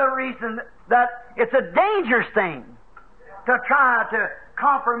the reason that it's a dangerous thing to try to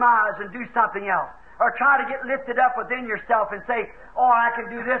compromise and do something else, or try to get lifted up within yourself and say, oh, I can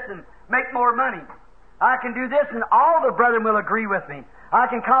do this and make more money. I can do this, and all the brethren will agree with me. I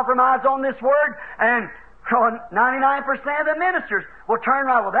can compromise on this word, and 99% of the ministers will turn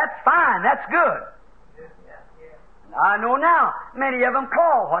around. Well, that's fine. That's good. I know now, many of them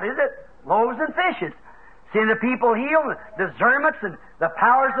call, what is it? Loaves and fishes. Seeing the people healed, discernments and the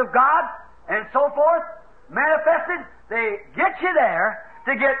powers of God, and so forth, manifested. They get you there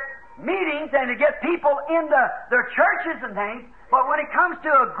to get meetings and to get people in their churches and things, but when it comes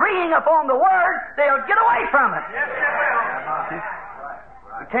to agreeing upon the Word, they'll get away from it. Yes, they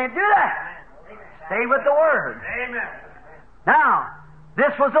will. You can't do that. Stay with the Word. Amen. Now,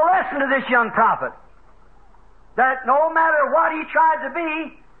 this was a lesson to this young prophet, that no matter what he tried to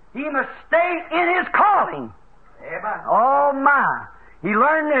be, he must stay in his calling. Amen. Oh my! He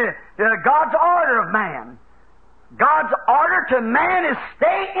learned God's order of man. God's order to man is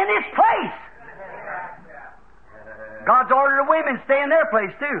stay in his place. God's order to women stay in their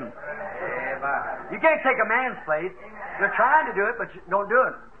place too. Amen. You can't take a man's place. You're trying to do it, but you don't do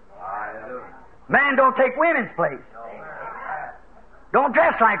it. Hallelujah. Man don't take women's place. Don't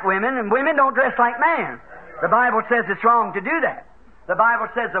dress like women, and women don't dress like man. The Bible says it's wrong to do that. The Bible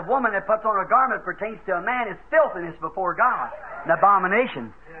says a woman that puts on a garment pertains to a man is filthiness before God, an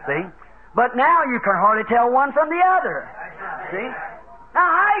abomination. See? But now you can hardly tell one from the other. See? Now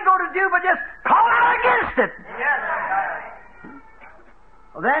how you going to do but just call out against it?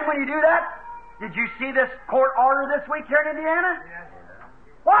 Well, then when you do that, did you see this court order this week here in Indiana?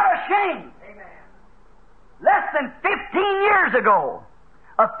 What a shame! Less than 15 years ago,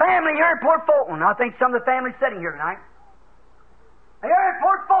 a family here in Port Fulton, I think some of the families sitting here tonight, here in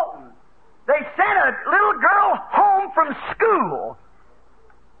Port Fulton, they sent a little girl home from school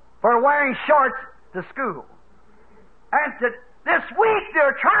for wearing shorts to school. And this week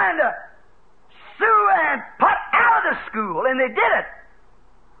they're trying to sue and put out of the school, and they did it.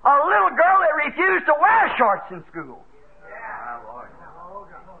 A little girl that refused to wear shorts in school.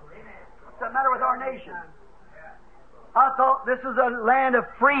 What's the matter with our nation? I thought this was a land of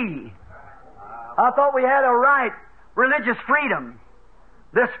free. I thought we had a right, religious freedom.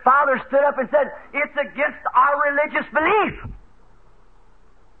 This father stood up and said, it's against our religious belief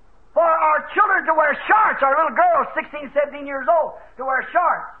for our children to wear shorts, our little girls, 16, 17 years old, to wear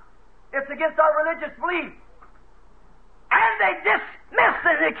shorts. It's against our religious belief. And they dismissed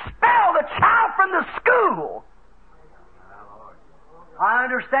and expelled the child from the school. I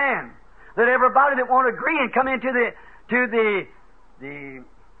understand that everybody that won't agree and come into the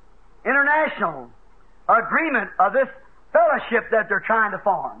international agreement of this fellowship that they're trying to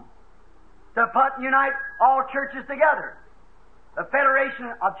form, to unite all churches together, the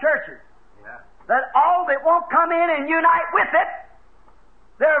Federation of Churches, that all that won't come in and unite with it,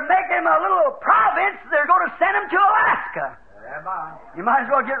 they're making them a little province. They're going to send them to Alaska. You might as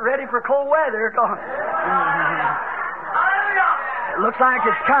well get ready for cold weather. It looks like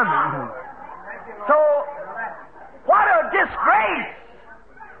it's coming. So, what a disgrace!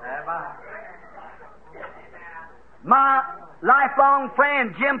 My lifelong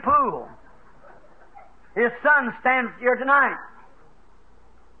friend, Jim Poole, his son stands here tonight.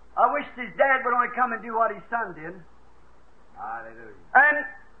 I wish his dad would only come and do what his son did. Hallelujah. And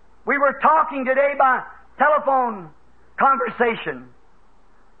we were talking today by telephone conversation.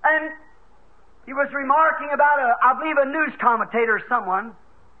 And he was remarking about, I believe, a news commentator or someone.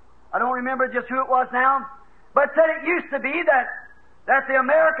 I don't remember just who it was now. But said it used to be that the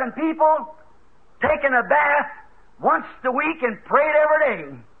American people taking a bath once a week and prayed every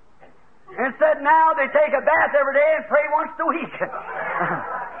day. And said now they take a bath every day and pray once a week.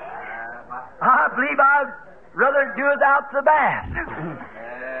 I believe I'd rather do without the bath.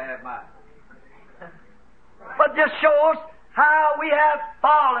 But just shows how we have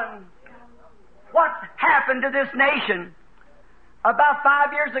fallen. What's happened to this nation? About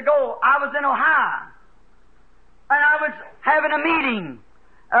 5 years ago, I was in Ohio. And I was having a meeting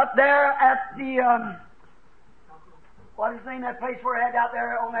up there at the, what is the name of that place we're at out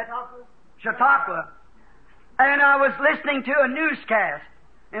there on that Chautauqua. And I was listening to a newscast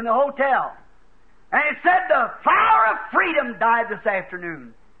in the hotel. And it said the flower of freedom died this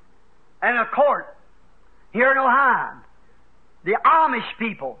afternoon. And a court here in Ohio, the Amish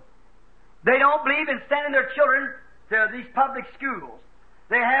people, they don't believe in sending their children to these public schools.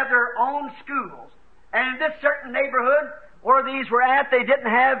 They have their own schools. And in this certain neighborhood where these were at, they didn't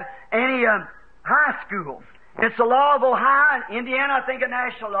have any high school. It's the law of Ohio and Indiana, I think a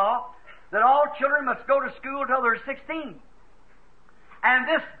national law, that all children must go to school till they're 16. And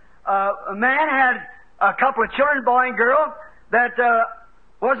this man had a couple of children, boy and girl, that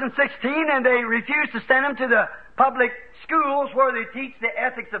wasn't 16, and they refused to send them to the public schools where they teach the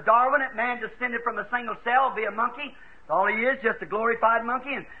ethics of Darwin, that man descended from a single cell, be a monkey. All he is, just a glorified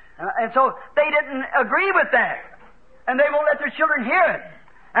monkey. And so they didn't agree with that. And they won't let their children hear it.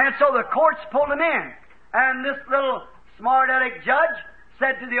 And so the courts pulled them in. And this little smart-aleck judge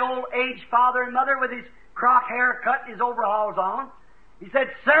said to the old aged father and mother with his crock haircut and his overalls on, he said,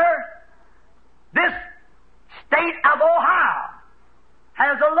 "Sir, this state of Ohio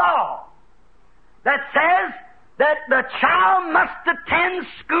has a law that says that the child must attend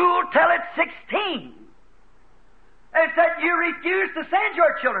school till it's 16. And said, you refuse to send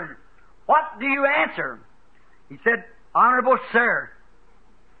your children. What do you answer?" He said, "Honorable sir,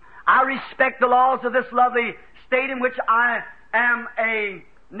 I respect the laws of this lovely state in which I am a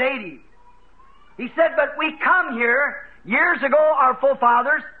native." He said, "But we come here, years ago, our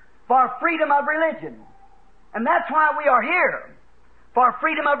forefathers, for freedom of religion. And that's why we are here, for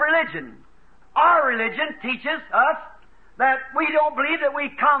freedom of religion. Our religion teaches us that we don't believe that we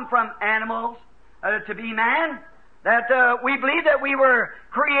come from animals to be man, that we believe that we were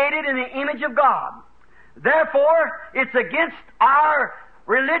created in the image of God. Therefore, it's against our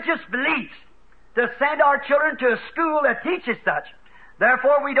religious beliefs to send our children to a school that teaches such.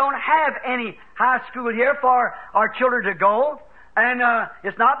 Therefore, we don't have any high school here for our children to go. And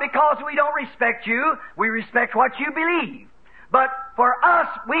it's not because we don't respect you. We respect what you believe. But for us,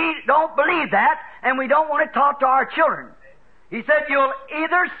 we don't believe that, and we don't want to talk to our children." He said, "You'll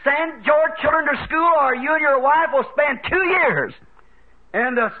either send your children to school or you and your wife will spend 2 years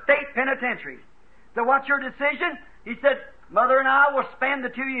in the state penitentiary." So what's your decision? He said, "Mother and I will spend the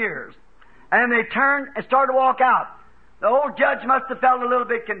 2 years." And they turned and started to walk out. The old judge must have felt a little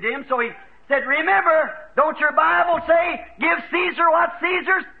bit condemned, so he said, "Remember, don't your Bible say, give Caesar what's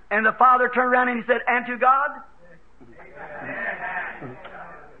Caesar's?" And the father turned around and he said, "And to God?"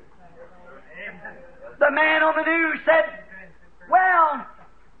 The man on the news said, "Well,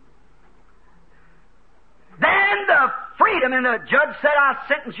 then the freedom," and the judge said, "I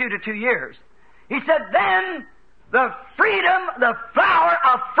sentence you to 2 years." He said, "Then the freedom, the flower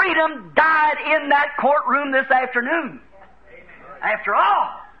of freedom died in that courtroom this afternoon." After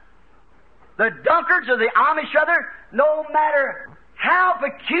all, the Dunkards or the Amish rather, no matter how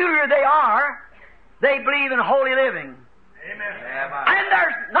peculiar they are, they believe in holy living. Amen. And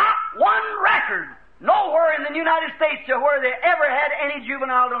there's not one record nowhere in the United States to where they ever had any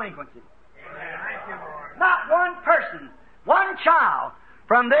juvenile delinquency. Amen. Not one person, one child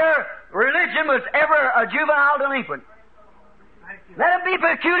from their religion was ever a juvenile delinquent. Let them be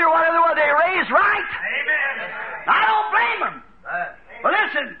peculiar, whatever they were, they raised right. Amen. I don't blame them. But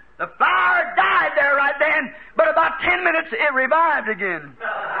listen, the flower died there right then, but about 10 minutes it revived again.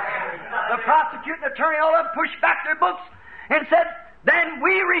 The prosecuting attorney, all of them pushed back their books and said, "Then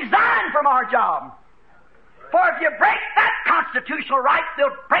we resign from our job. For if you break that constitutional right,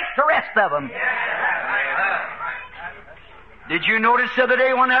 they'll break the rest of them." Did you notice the other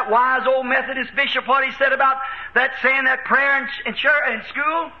day when that wise old Methodist bishop, what he said about that saying that prayer in church and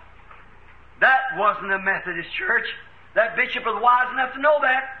school? That wasn't a Methodist church. That bishop was wise enough to know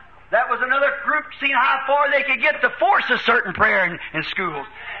that. That was another group seeing how far they could get to force a certain prayer in schools.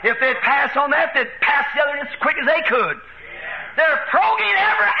 If they'd pass on that, they'd pass the other as quick as they could. They're probing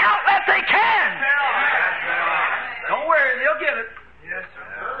every outlet they can. Don't worry, they'll get it.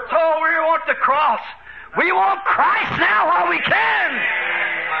 So we want the cross. We want Christ now while we can.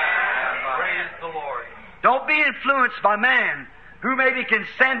 Praise the Lord. Don't be influenced by man who maybe can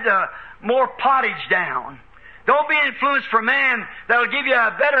send more pottage down. Don't be influenced for man that will give you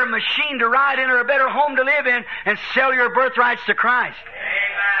a better machine to ride in or a better home to live in and sell your birthrights to Christ.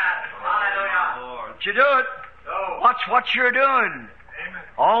 Amen. Hallelujah. Don't you do it. No. Watch what you're doing. Amen.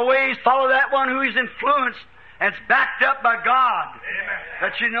 Always follow that one who is influenced and it's backed up by God. Amen.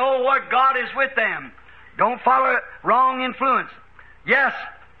 That you know what God is with them. Don't follow wrong influence. Yes.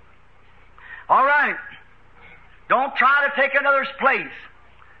 All right. Don't try to take another's place.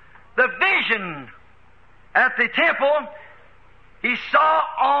 The vision at the temple, he saw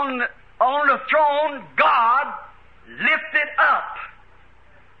on the throne God lifted up.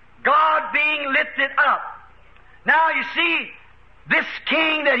 God being lifted up. Now you see, this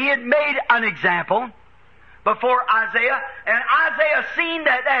king that he had made an example before Isaiah, and Isaiah seen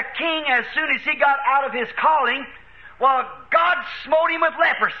that king as soon as he got out of his calling, well, God smote him with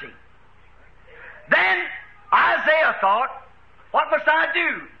leprosy. Then Isaiah thought, what must I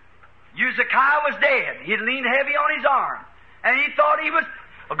do? Uzziah was dead. He had leaned heavy on his arm. And he thought he was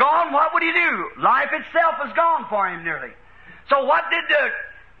gone. What would he do? Life itself was gone for him nearly. So what did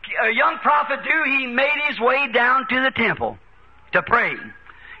the young prophet do? He made his way down to the temple to pray.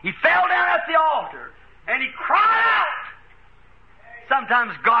 He fell down at the altar. And he cried out.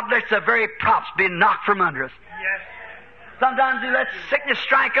 Sometimes God lets the very props be knocked from under us. Yes. Sometimes He lets sickness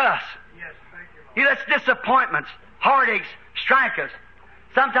strike us. Yes. Thank you, Lord. He lets disappointments, heartaches strike us.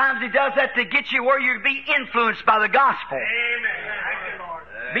 Sometimes He does that to get you where you'll be influenced by the gospel. Amen. Thank you, Lord.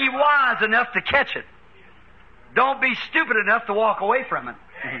 Be wise enough to catch it. Don't be stupid enough to walk away from it.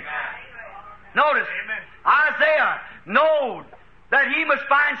 Amen. Notice, Amen. Isaiah knew that he must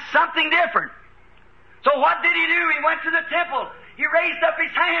find something different. So what did he do? He went to the temple. He raised up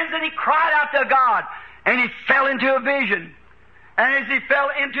his hands and he cried out to God. And he fell into a vision. And as he fell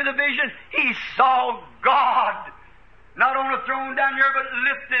into the vision, he saw God. Not on a throne down here, but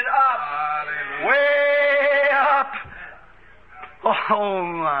lifted up. Hallelujah. Way up. Oh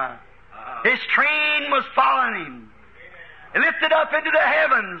my. His train was following him. He lifted up into the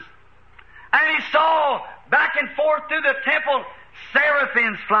heavens. And he saw back and forth through the temple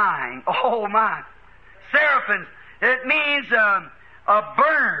seraphims flying. Oh my. Seraphims. It means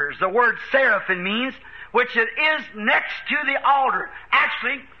burners. The word seraphim means, which it is next to the altar.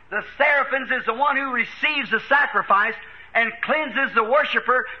 Actually, the seraphims is the one who receives the sacrifice and cleanses the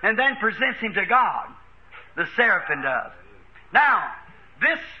worshiper and then presents him to God. The seraphim does. Now,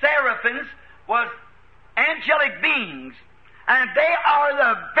 this seraphims was angelic beings, and they are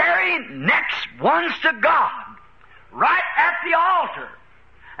the very next ones to God, right at the altar.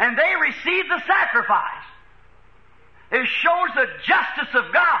 And they receive the sacrifice. It shows the justice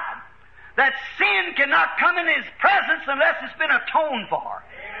of God, that sin cannot come in His presence unless it's been atoned for.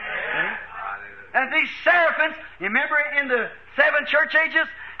 Amen. And these seraphims, you remember in the 7 church ages,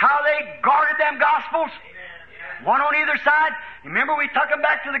 how they guarded them gospels? One on either side. You remember we took them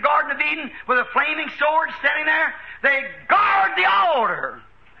back to the Garden of Eden with a flaming sword standing there? They guard the altar.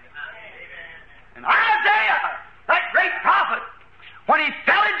 And Isaiah, that great prophet, when he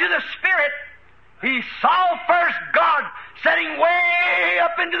fell into the Spirit, he saw first God setting way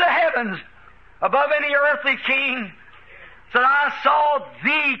up into the heavens above any earthly king. Said, I saw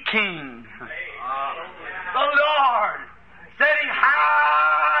the King, the Lord, setting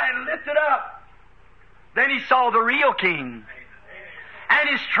high and lifted up. Then he saw the real King, and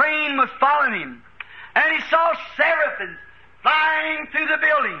his train was following him. And he saw seraphims flying through the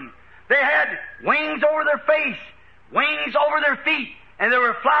building. They had wings over their face, wings over their feet, and they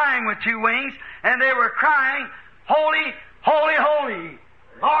were flying with 2 wings, and they were crying, Holy, holy, holy,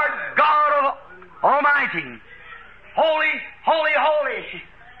 Lord God Almighty. Holy, holy, holy,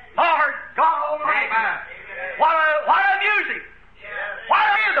 Lord God Almighty. Amen. What a music! What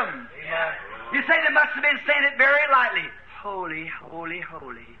a rhythm! You say they must have been saying it very lightly. Holy, holy,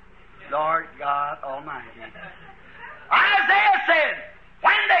 holy, Lord God Almighty. Isaiah said,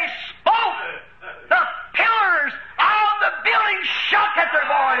 when they spoke, the pillars of the building shook at their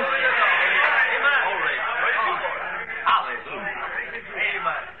voice.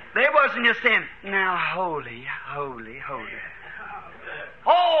 They wasn't just saying, now holy, holy, holy.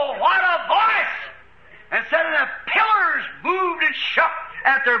 Oh, what a voice! And said the pillars moved and shook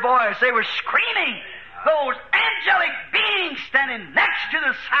at their voice. They were screaming. Those angelic beings standing next to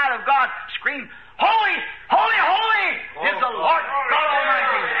the side of God screamed, Holy, holy, holy is the Lord God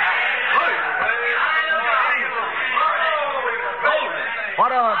Almighty.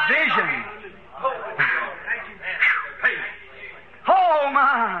 What a vision. Oh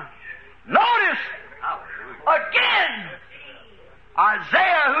my. Notice, again,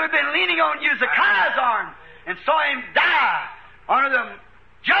 Isaiah, who had been leaning on Uzziah's arm and saw him die under the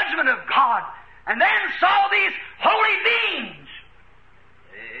judgment of God, and then saw these holy beings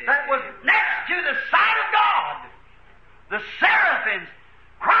that was next to the side of God, the seraphims,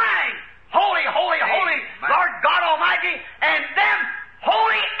 crying, Holy, holy, holy, Lord God Almighty, and them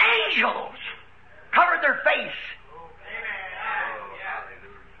holy angels covered their face.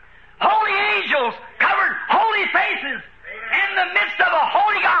 Holy angels covered holy faces in the midst of a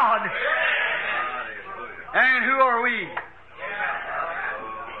holy God. And who are we?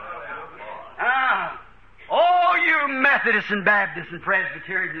 Oh, you Methodists and Baptists and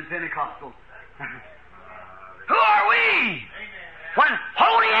Presbyterians and Pentecostals. Who are we? When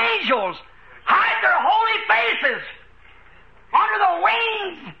holy angels hide their holy faces under the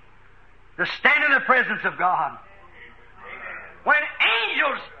wings to stand in the presence of God. When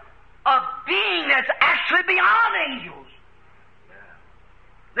angels, a being that's actually beyond angels.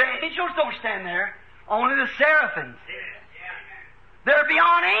 The angels don't stand there, only the seraphims. They're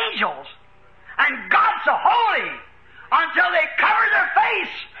beyond angels. And God's so holy until they cover their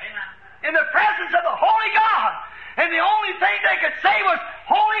face in the presence of the holy God. And the only thing they could say was,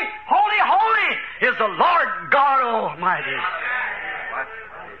 Holy, holy, holy is the Lord God Almighty.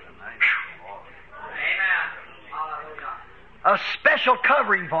 a special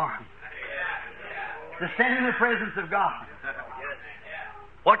covering for them to stand in the presence of God.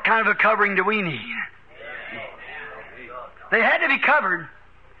 What kind of a covering do we need? They had to be covered.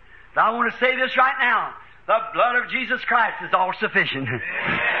 But I want to say this right now. The blood of Jesus Christ is all sufficient.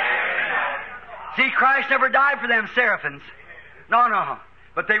 See, Christ never died for them seraphims. No.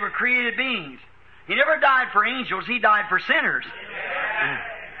 But they were created beings. He never died for angels. He died for sinners.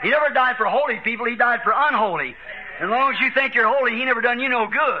 He never died for holy people. He died for unholy. As long as you think you're holy, He never done you no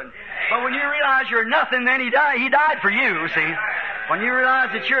good. But when you realize you're nothing, then He died for you, see. When you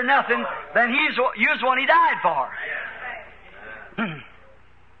realize that you're nothing, then you're the one He died for.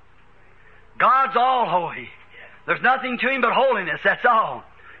 God's all holy. There's nothing to Him but holiness, that's all.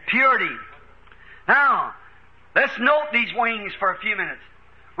 Purity. Now, let's note these wings for a few minutes.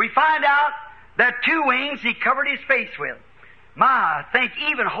 We find out that 2 wings He covered His face with. I think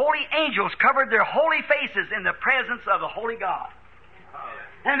even holy angels covered their holy faces in the presence of the holy God.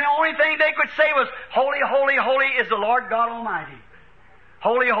 And the only thing they could say was, Holy, holy, holy is the Lord God Almighty.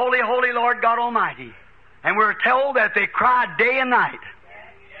 Holy, holy, holy Lord God Almighty. And we're told that they cried day and night.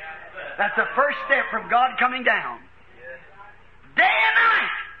 That's the first step from God coming down. Day and night.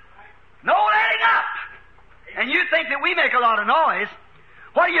 No letting up. And you think that we make a lot of noise.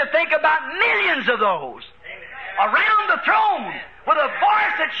 What do you think about millions of those around the throne with a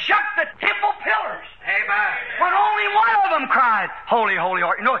voice that shook the temple pillars? Amen. When only one of them cried, Holy, holy,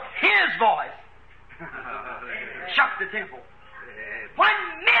 holy. No, His voice shook the temple. When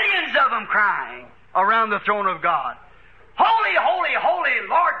millions of them crying around the throne of God. Holy, holy, holy,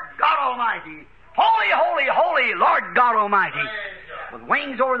 Lord God Almighty. Holy, holy, holy, Lord God Almighty. With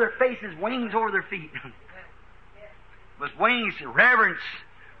wings over their faces, wings over their feet. With wings, reverence,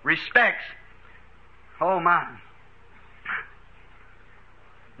 respects. Oh, my.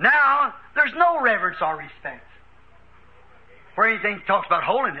 Now, there's no reverence or respect for anything that talks about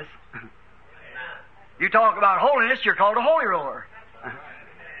holiness. You talk about holiness, you're called a holy roller.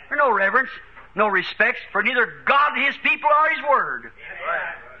 There's no reverence, no respect for neither God, His people, or His Word.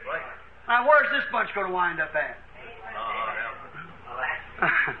 Now, where's this bunch going to wind up at?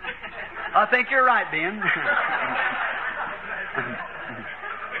 I think you're right, Ben.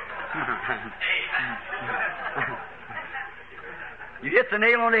 You hit the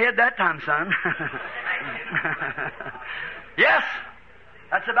nail on the head that time, son. Yes,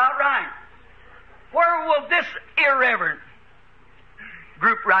 that's about right. Where will this irreverent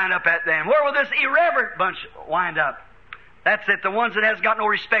group wind up at then? Where will this irreverent bunch wind up? That's it, the ones that has got no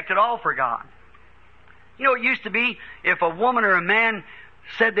respect at all for God. You know, it used to be if a woman or a man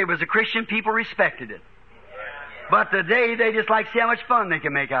said they was a Christian, people respected it. But today they just like to see how much fun they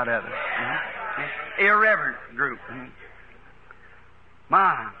can make out of it. Irreverent group.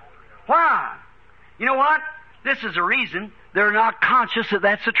 My. Why? You know what? This is a reason they're not conscious that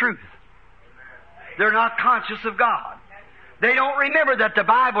that's the truth. They're not conscious of God. They don't remember that the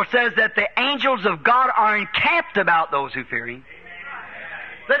Bible says that the angels of God are encamped about those who fear Him.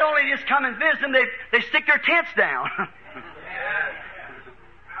 They don't only just come and visit them, they stick their tents down.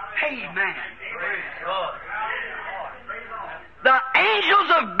 Amen. The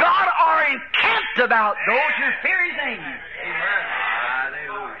angels of God are encamped about those who fear His name.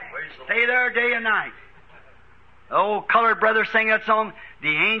 Stay there day and night. The old colored brother sang that song,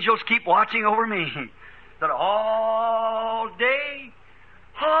 The Angels Keep Watching Over Me. That all day,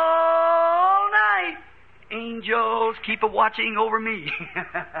 all night, angels keep watching over me.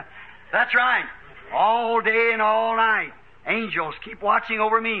 That's right. All day and all night, angels keep watching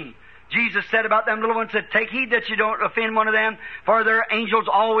over me. Jesus said about them little ones, said, take heed that you don't offend one of them, for their angels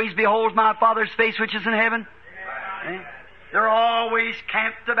always behold my Father's face which is in heaven. They're always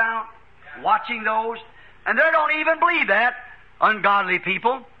camped about, watching those. And they don't even believe that, ungodly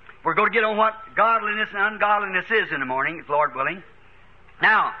people. We're going to get on what godliness and ungodliness is in the morning, if Lord willing.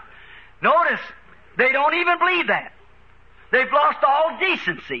 Now, notice, they don't even believe that. They've lost all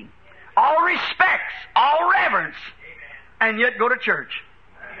decency, all respects, all reverence, and yet go to church.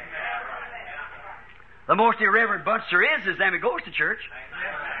 The most irreverent bunch there is them that goes to church.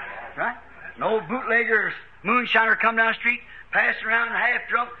 Right? No bootlegger, moonshiner come down the street, passing around half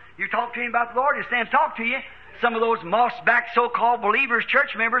drunk. You talk to him about the Lord, he stands talk to you. Some of those moss-backed so-called believers,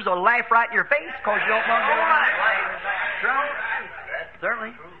 church members, will laugh right in your face because you don't want to go right.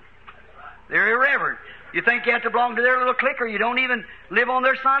 Certainly. They're irreverent. You think you have to belong to their little clique, or you don't even live on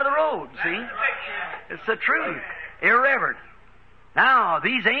their side of the road, see? It's the truth. Irreverent. Now,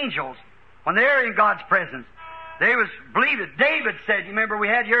 these angels, when they're in God's presence, they was believed it. David said, you remember we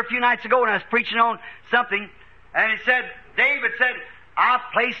had here a few nights ago when I was preaching on something, and he said, David said, I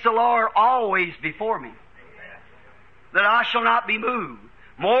place the Lord always before me. that I shall not be moved.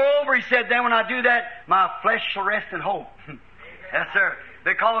 Moreover, he said, then when I do that, my flesh shall rest in hope. Yes, sir.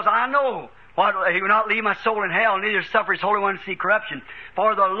 Because I know he will not leave my soul in hell, neither suffer his Holy One to see corruption.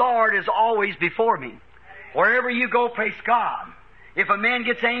 For the Lord is always before me. Wherever you go, place God. If a man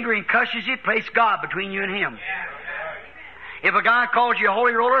gets angry and cusses you, place God between you and him. If a guy calls you a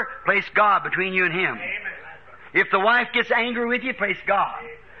holy roller, place God between you and him. If the wife gets angry with you, place God.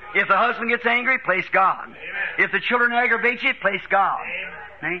 If the husband gets angry, place God. If the children aggravate you, place God.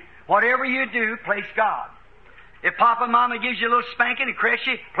 Whatever you do, place God. If Papa and Mama gives you a little spanking and corrects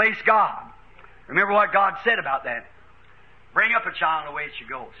you, place God. Remember what God said about that. Bring up a child the way it should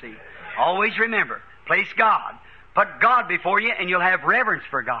go, see. Always remember, place God. Put God before you and you'll have reverence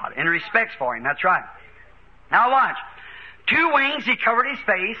for God and respect for Him. That's right. Now watch. 2 wings, He covered His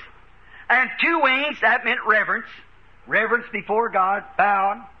face. And 2 wings, that meant reverence. Reverence before God,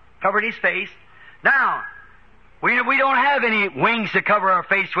 bowed, covered His face. Now, we don't have any wings to cover our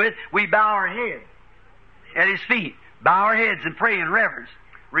face with. We bow our head at His feet. Bow our heads and pray in reverence.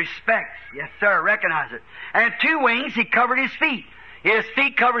 Respect. Yes, sir. Recognize it. And 2 wings, He covered His feet. His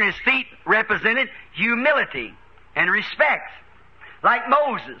feet covering His feet represented humility and respect. Like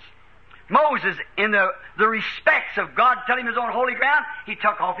Moses. Moses, in the respects of God telling him his own holy ground, he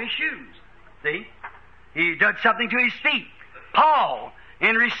took off his shoes. See? He did something to his feet. Paul,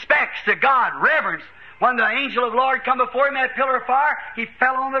 in respects to God, reverence, when the angel of the Lord come before him at a pillar of fire, he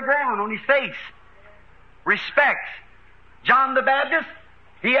fell on the ground, on his face. Respects. John the Baptist,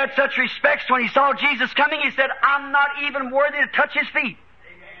 he had such respects when he saw Jesus coming, he said, I'm not even worthy to touch His feet.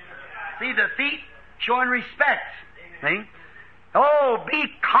 See, the feet showing respect. See? Oh, be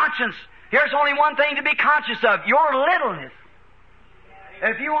conscious. Here's only one thing to be conscious of, your littleness.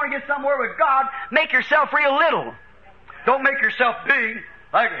 If you want to get somewhere with God, make yourself real little. Don't make yourself big.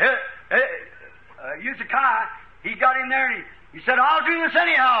 Like Hezekiah, he got in there and he said, I'll do this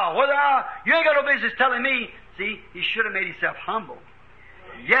anyhow. You ain't got no business telling me. See, he should have made himself humble.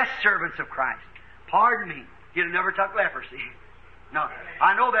 Yes, servants of Christ. Pardon me. You'd have never took leprosy. No,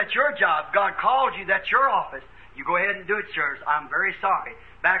 I know that's your job. God called you. That's your office. You go ahead and do it, sirs. I'm very sorry.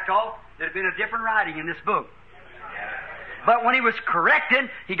 Backed off. There'd have been a different writing in this book. But when he was corrected,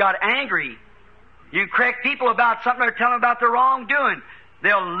 he got angry. You correct people about something or tell them about their wrongdoing.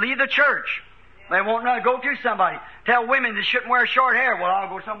 They'll leave the church. They won't go to somebody. Tell women they shouldn't wear short hair. Well, I'll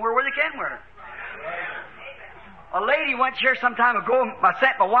go somewhere where they can wear it. A lady went here some time ago. I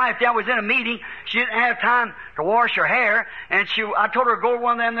sent my wife down. Was in a meeting. She didn't have time to wash her hair, and I told her to go to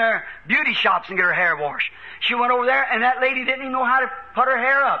one of them there beauty shops and get her hair washed. She went over there, and that lady didn't even know how to put her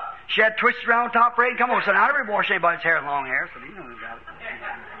hair up. She had twisted around top braid and come over. So I never wash anybody's hair with long hair, so you know about it.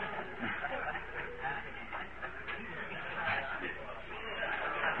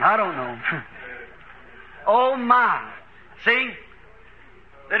 I don't know. Oh my! See,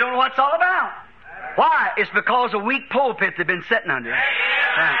 they don't know what it's all about. Why? It's because of weak pulpit they've been sitting under.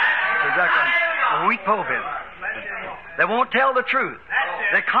 Exactly. A weak pulpit. They won't tell the truth.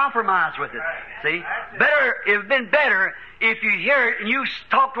 They compromise with it. See? It'd been better if you hear it and you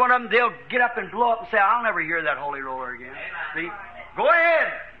talk to one of them, they'll get up and blow up and say, I'll never hear that holy roller again. See? Go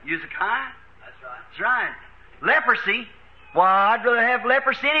ahead. Use a kind. That's right. Leprosy. Well, I'd rather have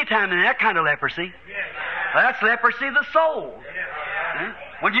leprosy any time than that kind of leprosy. That's leprosy of the soul.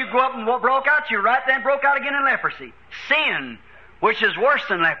 When you go up and broke out, you right then broke out again in leprosy. Sin, which is worse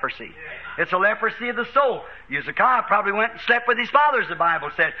than leprosy. It's a leprosy of the soul. Hezekiah probably went and slept with his fathers, the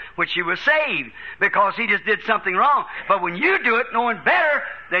Bible said, which he was saved because he just did something wrong. But when you do it knowing better,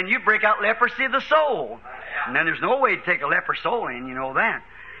 then you break out leprosy of the soul. And then there's no way to take a leper soul in, you know that.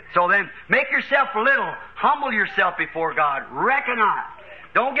 So then, make yourself little. Humble yourself before God. Recognize.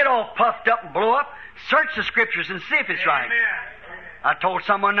 Don't get all puffed up and blow up. Search the Scriptures and see if it's right. I told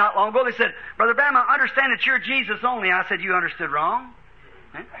someone not long ago, they said, Brother Branham, I understand that you're Jesus only. I said, you understood wrong.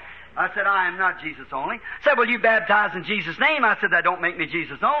 I said, I am not Jesus only. I said, well, you baptize in Jesus' name. I said, that don't make me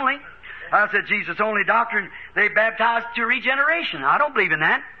Jesus only. I said, Jesus only doctrine, they baptize to regeneration. I don't believe in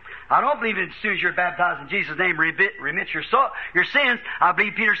that. I don't believe as soon as you're baptized in Jesus' name, remit your sins. I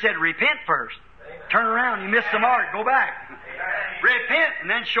believe Peter said, repent first. Turn around, you missed the mark, go back. Repent, and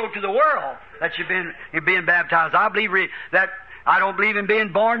then show to the world that you're being baptized. I don't believe in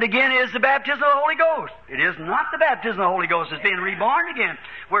being born again is the baptism of the Holy Ghost. It is not the baptism of the Holy Ghost. It's being reborn again.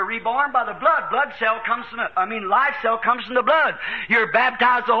 We're reborn by the blood. Life cell comes from the blood. You're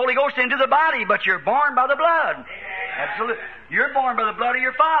baptized the Holy Ghost into the body, but you're born by the blood. Absolutely. You're born by the blood of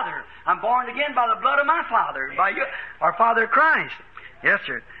your Father. I'm born again by the blood of my Father, by our Father Christ. Yes,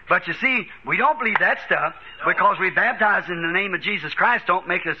 sir. But you see, we don't believe that stuff because we baptize in the name of Jesus Christ don't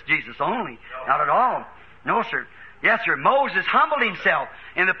make us Jesus only. Not at all. No, sir. Yes, sir. Moses humbled himself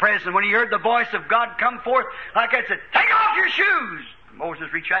in the presence. When he heard the voice of God come forth, like that, said, "Take off your shoes."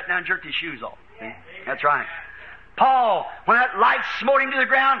 Moses reached right down and jerked his shoes off. See? That's right. Paul, when that light smote him to the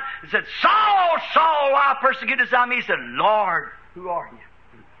ground, and said, "Saul, Saul, why persecutest thou me?" He said, "Lord, who are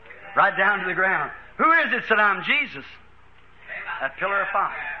you?" Right down to the ground. "Who is it?" said, "I'm Jesus." That pillar of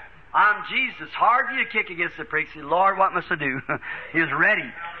fire. "I'm Jesus." Hard for you to kick against the pricks. "Lord, what must I do?" He was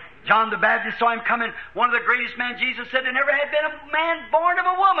ready. John the Baptist saw him coming. One of the greatest men, Jesus said, there never had been a man born of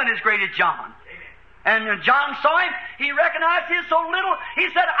a woman as great as John. And when John saw him, he recognized him so little, he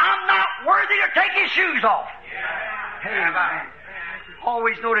said, "I'm not worthy to take his shoes off." Amen.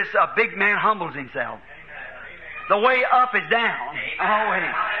 Always notice a big man humbles himself. The way up is down.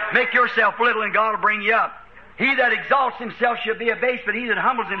 Always. Make yourself little and God will bring you up. He that exalts himself shall be abased, but he that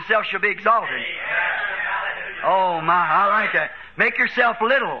humbles himself shall be exalted. Oh my, I like that. Make yourself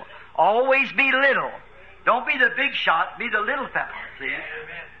little. Always be little. Don't be the big shot, be the little fellow. See?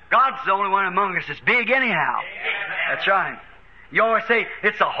 God's the only one among us that's big anyhow. That's right. You always say,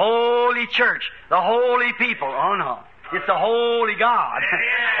 it's a holy church, the holy people. Oh no. It's a holy God.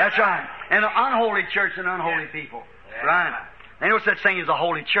 That's right. And an unholy church and unholy people. Right. There's no such thing as a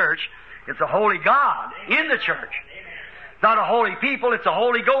holy church. It's a holy God in the church. It's not a holy people, it's a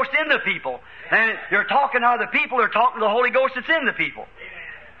Holy Ghost in the people. And you're talking to the people, they're talking to the Holy Ghost that's in the people.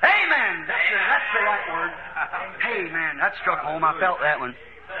 Amen. That's the right word. Amen. That struck home. I felt that one.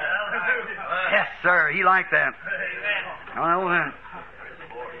 Yes, sir. He liked that. Oh,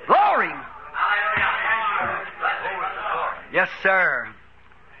 glory. Yes, sir.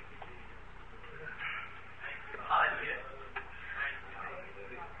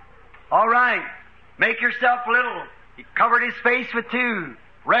 All right. Make yourself little. He covered his face with two.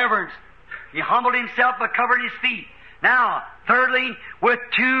 Reverence. He humbled himself but covered his feet. Now, thirdly, with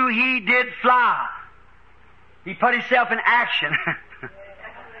two he did fly. He put himself in action.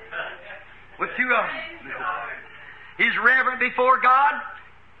 With two of them. He's reverent before God.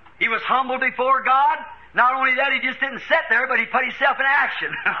 He was humble before God. Not only that, he just didn't sit there, but he put himself in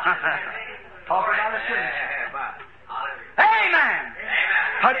action. Talk about it, Amen.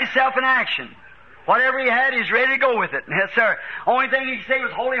 Put himself in action. Whatever he had, he's ready to go with it. Yes, sir. Only thing he could say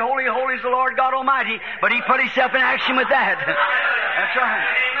was, "Holy, holy, holy is the Lord God Almighty." But he put himself in action with that. That's right.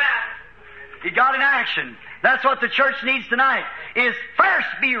 He got in action. That's what the church needs tonight, is first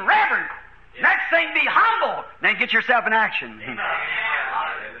be reverent. Next thing, be humble. Then get yourself in action.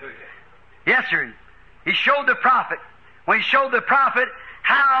 Yes, sir. He showed the prophet. When he showed the prophet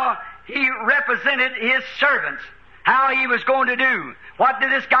how he represented his servants, how he was going to do. What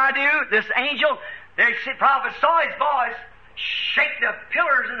did this guy do? This angel, the prophet saw his voice shake the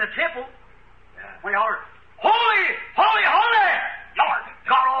pillars in the temple when he hollered, "Holy, holy, holy, Lord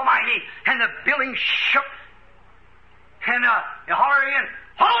God Almighty." And the building shook. And he hollered again,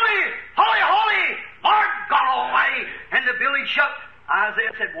 "Holy, holy, holy, Lord God Almighty." And the building shook.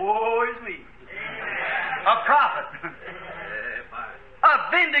 Isaiah said, "Woe is me." A prophet.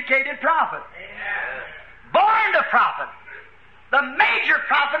 A vindicated prophet. Born a prophet. The major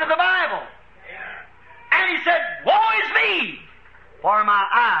prophet of the Bible. And he said, "Woe is me, for my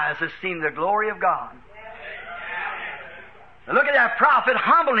eyes have seen the glory of God." Now look at that prophet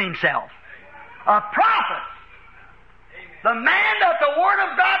humbling himself. A prophet. The man that the Word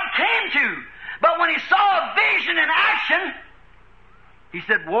of God came to. But when he saw a vision in action, he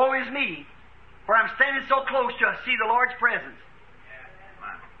said, "Woe is me, for I'm standing so close to see the Lord's presence."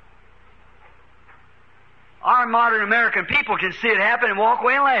 Our modern American people can see it happen and walk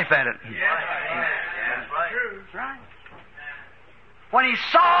away and laugh at it. That's right. When he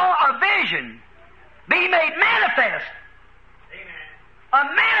saw a vision be made manifest, a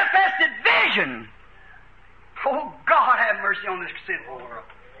manifested vision. Oh, God, have mercy on this sinful world.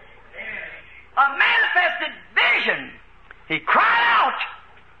 A manifested vision. He cried out,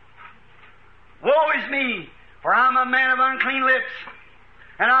 "Woe is me, for I'm a man of unclean lips,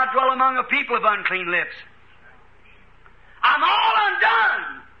 and I dwell among a people of unclean lips. I'm all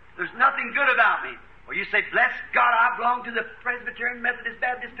undone. There's nothing good about me." Well, you say, "Bless God, I belong to the Presbyterian, Methodist,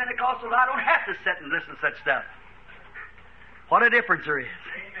 Baptist, Pentecostal. I don't have to sit and listen to such stuff." What a difference there is.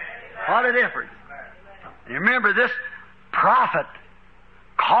 What a difference. And remember, this prophet,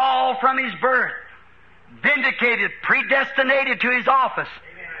 called from his birth, vindicated, predestinated to his office,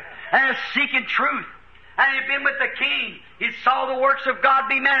 and is seeking truth. And he'd been with the king. He saw the works of God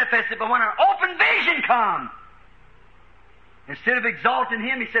be manifested. But when an open vision come, instead of exalting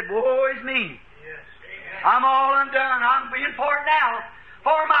him, he said, "Woe is me. I'm all undone. I'm being poured now.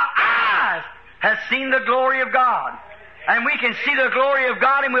 For my eyes has seen the glory of God." And we can see the glory of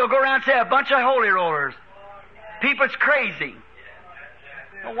God, and we'll go around and say, "A bunch of holy rollers." people's crazy.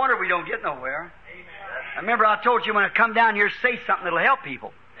 No wonder we don't get nowhere. I remember I told you when I come down here, say something that'll help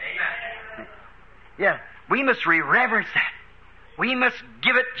people. Yeah, we must reverence that. We must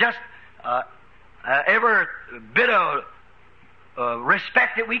give it just every bit of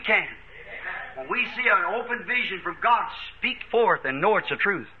respect that we can. When we see an open vision from God, speak forth and know it's the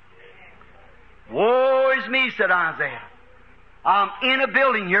truth. Woe is me, said Isaiah. I'm in a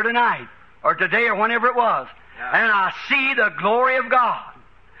building here tonight, or today, or whenever it was, and I see the glory of God.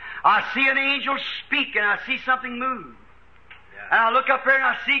 I see an angel speak, and I see something move. And I look up there and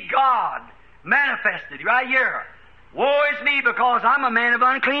I see God manifested right here. Woe is me, because I'm a man of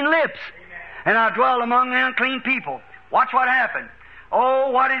unclean lips, and I dwell among the unclean people. Watch what happened. Oh,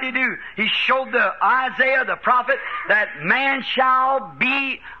 what did he do? He showed Isaiah the prophet that man shall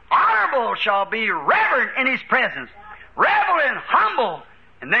be honorable, shall be reverent in his presence, revel and humble,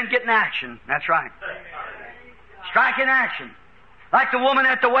 and then get in action. That's right. Strike in action. Like the woman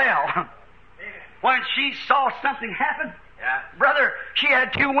at the well. When she saw something happen, brother, she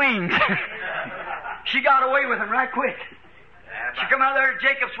had 2 wings. She got away with them right quick. She come out there to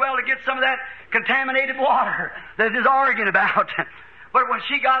Jacob's well to get some of that contaminated water that is arguing about. But when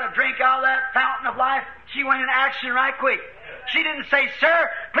she got a drink out of that fountain of life, she went in action right quick. She didn't say, sir,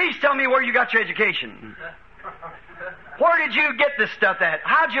 please tell me where you got your education. Where did you get this stuff at?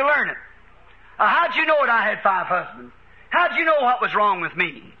 How'd you learn it? How'd you know that I had 5 husbands? How'd you know what was wrong with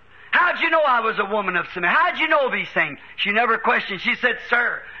me? How'd you know I was a woman of sin? How'd you know these things? She never questioned. She said,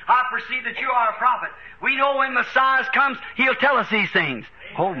 sir, I perceive that you are a prophet. We know when Messiah comes, he'll tell us these things.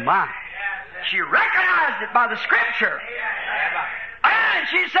 Oh my. She recognized it by the Scripture. And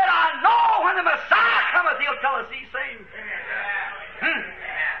she said, I know when the Messiah cometh, he'll tell us these things.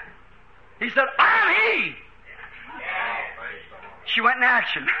 He said, I'm he. She went in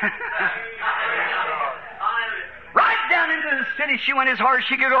action. Right down into the city, she went as hard as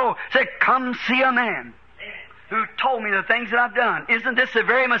she could go. Said, come see a man who told me the things that I've done. Isn't this the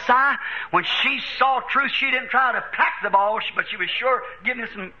very Messiah? When she saw truth, she didn't try to pack the ball, but she was sure giving it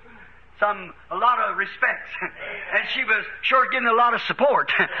a lot of respect. And she was sure giving a lot of support.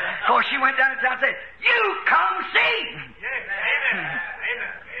 Because she went down to town and said, you come see.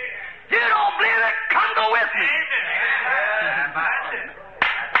 You don't believe it? Come go with me.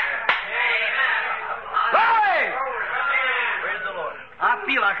 Hey! I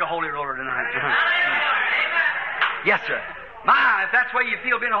feel like a holy roller tonight. Yes, sir. My, if that's the way you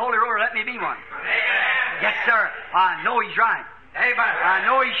feel being a holy roller, let me be one. Yes, sir. I know he's right. I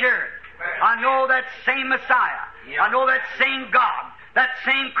know he's here. I know that same Messiah. I know that same God. That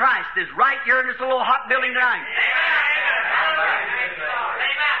same Christ is right here in this little hot building tonight.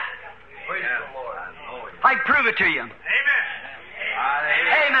 I prove it to you. Amen.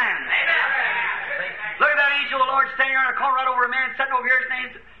 Look at that angel of the Lord standing on a corner right over a man sitting over here. His name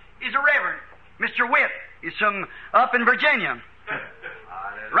is a Reverend Mr. Witt. He's from up in Virginia.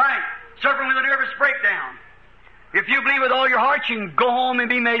 Right. Suffering with a nervous breakdown. If you believe with all your heart, you can go home and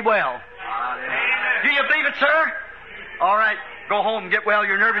be made well. Do you believe it, sir? All right. Go home and get well.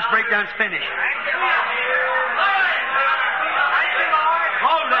 Your nervous breakdown's finished.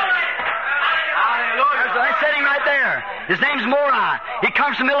 I said him right there. His name's Morai. He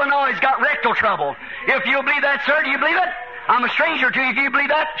comes from Illinois. He's got rectal trouble. If you believe that, sir, do you believe it? I'm a stranger to you. If you believe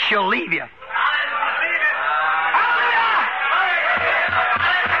that, she'll leave you.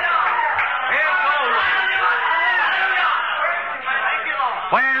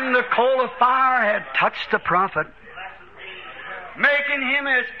 When the coal of fire had touched the prophet, making him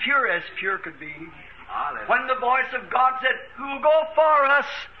as pure could be, when the voice of God said, who will go for us?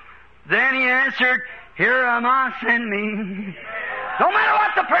 Then he answered, here am I, send me. No matter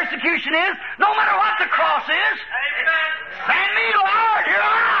what the persecution is, no matter what the cross is, send me, Lord, here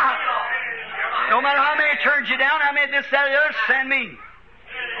am I. No matter how many turns you down, how many this, that, or the other, send me.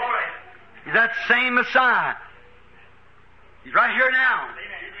 He's that same Messiah. He's right here now.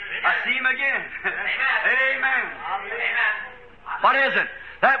 I see him again. Amen. What is it?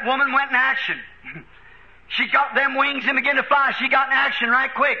 That woman went in action. She got them wings and began to fly. She got in action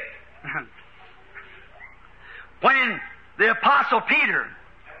right quick. When the Apostle Peter,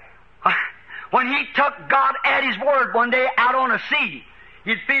 when he took God at His word one day out on a sea,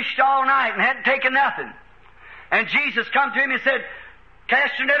 he'd fished all night and hadn't taken nothing. And Jesus come to him and said,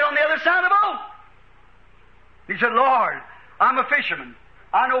 cast your net on the other side of the boat. He said, Lord, I'm a fisherman.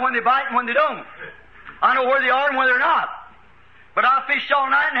 I know when they bite and when they don't. I know where they are and where they're not. But I fished all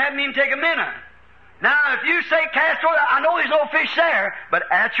night and haven't even taken a minute. Now, if you say cast over, I know there's no fish there, but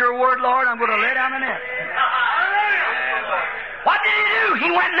at your word, Lord, I'm going to lay down the net. What did he do? He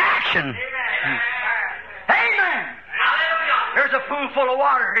went in action. Amen. there's a pool full of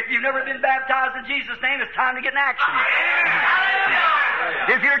water. If you've never been baptized in Jesus' name, it's time to get in action.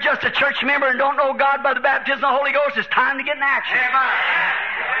 If you're just a church member and don't know God by the baptism of the Holy Ghost, it's time to get in action.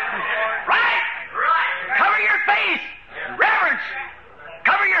 Right? Cover your face, reverence.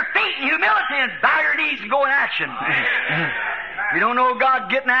 Cover your feet in humility and bow your knees and go in action. If you don't know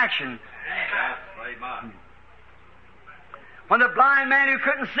God, get in action. When the blind man who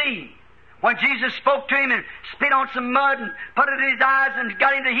couldn't see, when Jesus spoke to him and spit on some mud and put it in his eyes and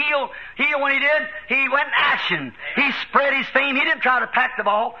got him to heal when he did, he went in action. He spread his fame. He didn't try to pack the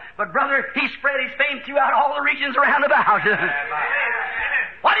ball, but brother, he spread his fame throughout all the regions around about.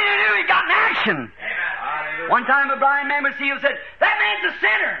 What did he do? He got in action. One time a blind man was healed and said, "That man's a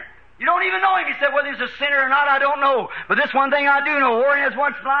sinner. You don't even know him." He said, "Whether he's a sinner or not, I don't know. But this one thing I do know, whereas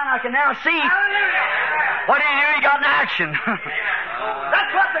once blind, I can now see." What did he do? He got in action.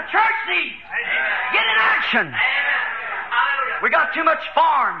 That's what the church needs. Get in action. We got too much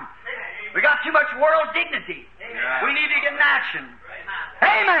form. We got too much world dignity. We need to get in action.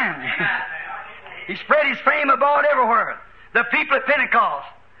 Amen. He spread his fame abroad everywhere. The people at Pentecost,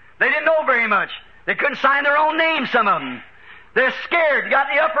 they didn't know very much. They couldn't sign their own names, some of them. They're scared. They got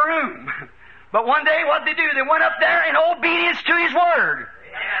in the upper room. But one day, what did they do? They went up there in obedience to His Word.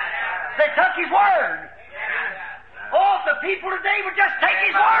 They took His Word. Oh, if the people today would just take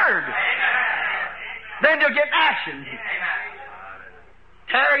His Word, then they'll get in action.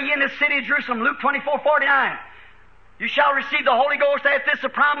 Tarry ye in the city of Jerusalem, Luke 24:49. You shall receive the Holy Ghost after this, the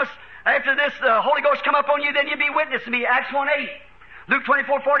promise. After this, the Holy Ghost come upon you, then you'll be witness to me. Acts 1:8. Luke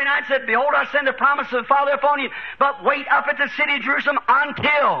 24:49 said, "Behold, I send the promise of the Father upon you, but wait up at the city of Jerusalem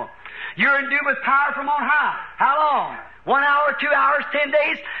until you're endued with power from on high." How long? 1 hour, 2 hours, 10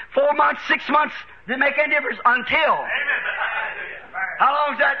 days, 4 months, 6 months? Didn't make any difference. Until. How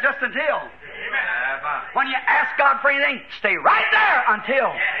long is that? Just until. When you ask God for anything, stay right there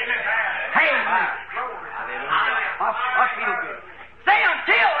until. Hey, I feel good. Stay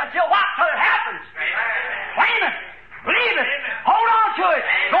until what? Till it happens. Claim it. Believe it. Hold on to it.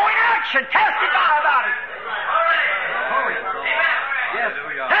 Go in action. Testify about it. Yes.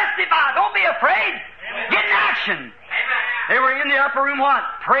 Testify. Don't be afraid. Get in action. They were in the upper room, what?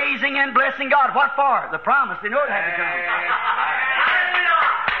 Praising and blessing God. What for? The promise. They knew it had to come.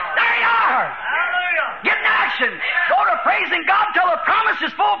 There you are. Get in action. Go to praising God till the promise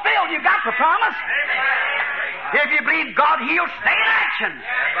is fulfilled. You got the promise. If you believe God heals, stay in action.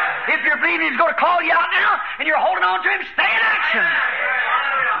 If you're believing He's going to call you out now and you're holding on to Him, stay in action.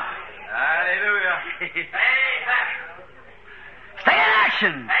 Hallelujah. Stay in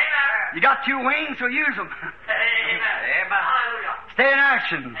action. You got 2 wings, so use them. Stay in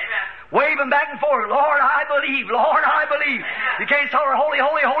action. Wave them back and forth. Lord, I believe. Lord, I believe. You can't tell her, holy,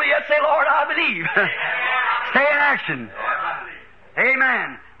 holy, holy, yet say, Lord, I believe. Stay in action.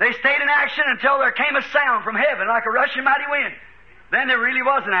 Amen. They stayed in action until there came a sound from heaven like a rushing mighty wind. Then there really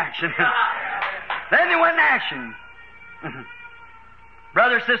was an action. Then they went in action.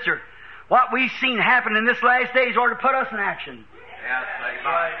 Brother, sister, what we've seen happen in this last days ought to put us in action.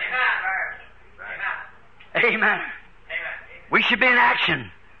 Amen. We should be in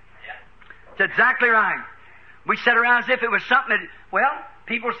action. It's exactly right. We sit around as if it was something that, well,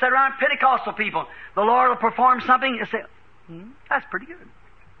 people sit around, Pentecostal people. The Lord will perform something and say, that's pretty good.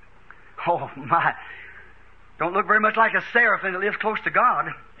 Oh, my. Don't look very much like a seraphim that lives close to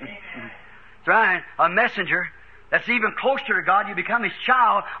God. That's right. A messenger that's even closer to God. You become His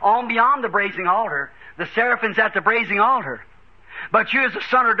child on beyond the brazen altar. The seraphim's at the brazen altar. But you as a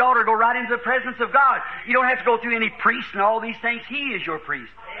son or daughter go right into the presence of God. You don't have to go through any priest and all these things. He is your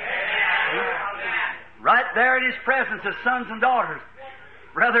priest. Right there in His presence as sons and daughters.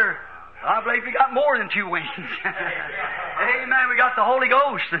 Brother, I believe we got more than 2 wings. Amen. We got the Holy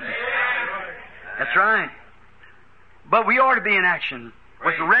Ghost. That's right. But we ought to be in action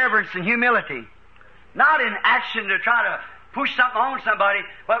with reverence and humility. Not in action to try to push something on somebody,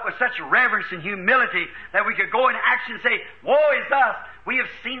 but with such reverence and humility that we could go in action and say, woe is us. We have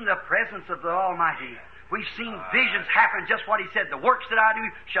seen the presence of the Almighty. We've seen visions happen, just what He said. The works that I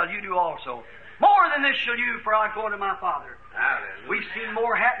do shall you do also. More than this shall you, for I go to my Father. Hallelujah. We've seen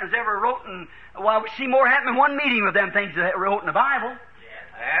more happen as ever wrote in, well, we see more happen in one meeting with them things that wrote in the Bible.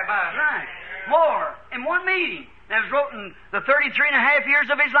 Yes. Right. More in one meeting that was wrote in the 33 and a half years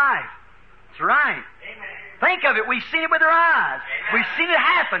of His life. That's right. Amen. Think of it. We've seen it with our eyes. Amen. We've seen it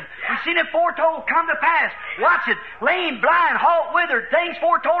happen. Yeah. We've seen it foretold come to pass. Amen. Watch it. Lame, blind, halt, withered. Things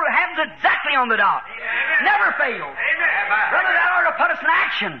foretold. It happens exactly on the dot. Amen. Never fails. Amen. Brother, that ought to put us in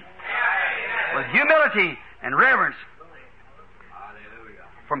action. Amen. With humility and reverence. Hallelujah.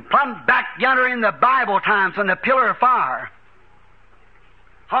 From plumb back yonder in the Bible times when the pillar of fire.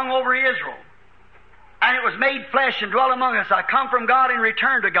 hung over Israel. And it was made flesh and dwelt among us. I come from God and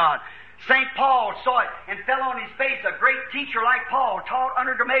returned to God. St. Paul saw it and fell on his face. A great teacher like Paul taught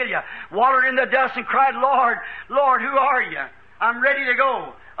under Gamaliel, wallowed in the dust and cried, Lord, Lord, who are you? I'm ready to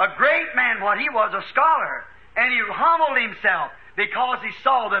go. A great man, what he was, a scholar. And he humbled himself because he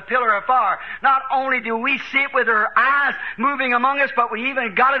saw the pillar of fire. Not only do we see it with our eyes moving among us, but we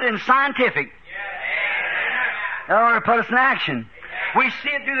even got it in scientific. That ought to put us in action. We see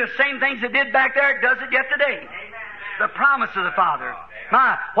it do the same things it did back there. It does it yet today. The promise of the Father.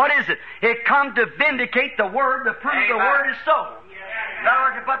 My, what is it? It come to vindicate the Word, to prove the Word is so. That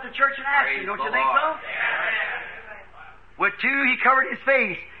ought to put the church in action. Don't you think so? With two, he covered his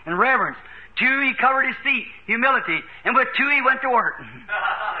face in reverence. Two, he covered his feet, humility. And with two, he went to work.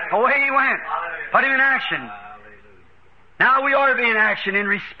 Away he went. Put him in action. Now we ought to be in action in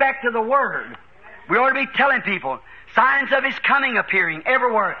respect to the Word. We ought to be telling people signs of His coming appearing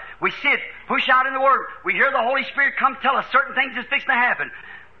everywhere. We see it push out in the Word. We hear the Holy Spirit come tell us certain things is fixing to happen.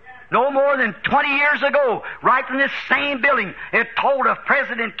 No more than 20 years ago, right in this same building, it told of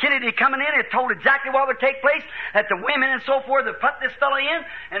President Kennedy coming in. It told exactly what would take place, that the women and so forth would put this fellow in,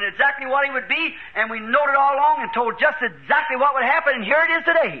 and exactly what he would be. And we noted all along and told just exactly what would happen. And here it is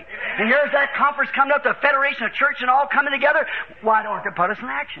today. And here's that conference coming up, the Federation of Church and all coming together. Why don't it put us in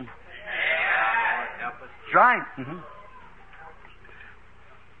action? That's right.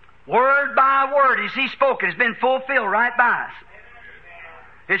 Word by word, as He spoke, has been fulfilled right by us.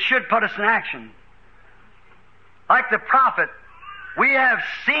 It should put us in action. Like the prophet, we have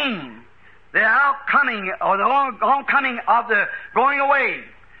seen the outcoming or the homecoming of the going away,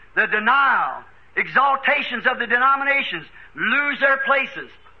 the denial, exaltations of the denominations lose their places.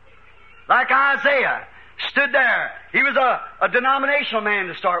 Like Isaiah stood there. He was a denominational man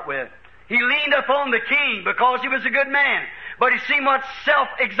to start with. He leaned upon the king because he was a good man. But he seen what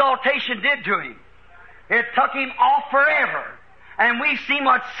self-exaltation did to him. It took him off forever. And we've seen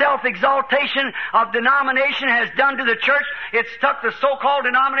what self-exaltation of denomination has done to the church. It's took the so-called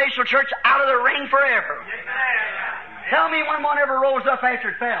denominational church out of the ring forever. Tell me when one ever rose up after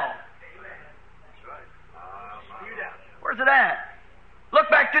it fell. Where's it at? Look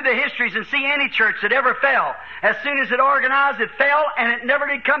back through the histories and see any church that ever fell. As soon as it organized, it fell, and it never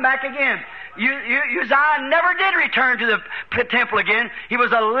did come back again. Uzziah never did return to the temple again. He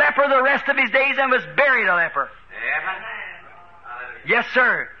was a leper the rest of his days and was buried a leper. Amen. Yes,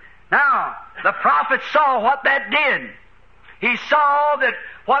 sir. Now, the prophet saw what that did. He saw that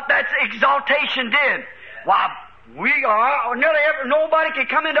what that exaltation did. Why, we are nobody can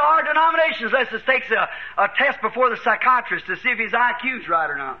come into our denomination unless it takes a test before the psychiatrist to see if his IQ's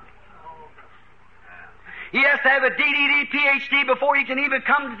right or not. He has to have a DDD, PhD before he can even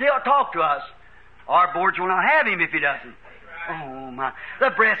come to talk to us. Our boards will not have him if he doesn't. Oh, my.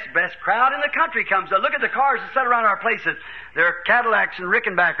 The best crowd in the country comes. Look at the cars that sit around our places. They're Cadillacs and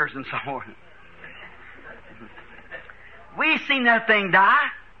Rickenbackers and so on. We've seen that thing die.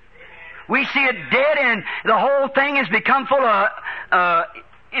 We see it dead, and the whole thing has become full of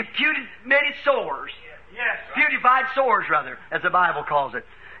imputified sores. Yes. Putified sores, rather, as the Bible calls it.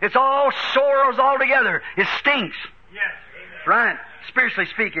 It's all sorrows all together. It stinks. Yes. Right. Spiritually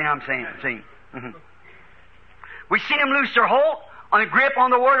speaking, I'm saying. We've seen them loose their hold on a grip on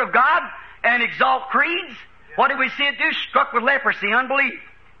the Word of God and exalt creeds. What did we see it do? Struck with leprosy, unbelief.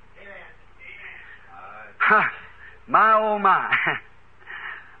 My, oh my.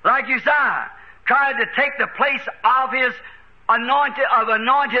 Like Uzziah tried to take the place of his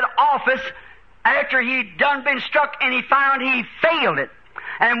anointed office after he'd been struck, and he found he failed it.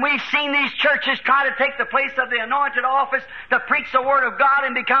 And we've seen these churches try to take the place of the anointed office to preach the Word of God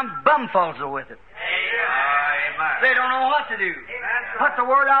and become bumfuzzled with it. Amen. They don't know what to do. Put the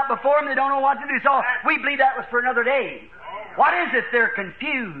Word out before them, they don't know what to do. So we believe that was for another day. What is it? They're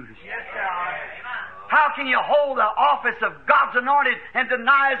confused. How can you hold the office of God's anointed and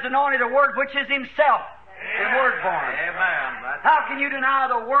deny His anointed Word, which is Himself in word form? Amen. How can you deny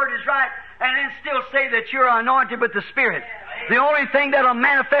the Word is right and then still say that you're anointed with the Spirit? The only thing that'll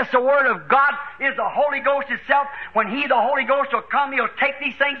manifest the Word of God is the Holy Ghost itself. When He, the Holy Ghost, will come, He'll take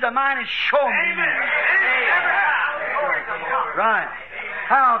these things of mine and show them to you. Right.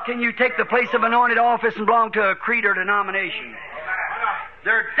 How can you take the place of anointed office and belong to a creed or denomination?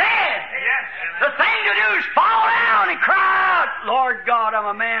 They're dead. The thing to do is fall down and cry out, Lord God, I'm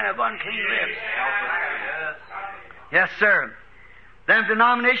a man of unclean lips. Yes, sir. Them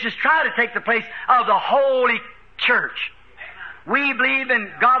denominations try to take the place of the Holy Church. We believe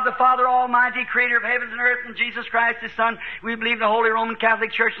in God the Father Almighty, Creator of heavens and earth, and Jesus Christ, His Son. We believe in the Holy Roman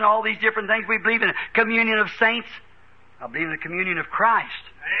Catholic Church and all these different things. We believe in the communion of saints. I believe in the communion of Christ.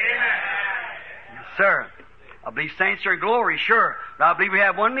 sir. I believe saints are in glory, sure. But I believe we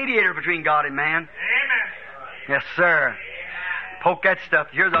have one mediator between God and man. Amen. Yes, sir. Poke that stuff.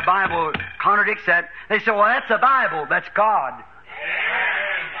 Here the Bible contradicts that. They say, well, that's the Bible. That's God.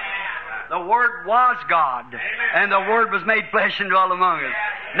 The Word was God. And the Word was made flesh and dwelt among us.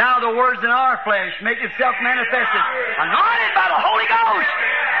 Now the Word's in our flesh, make itself manifested, anointed by the Holy Ghost.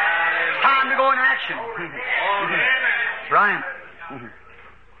 It's time to go in action. That's right.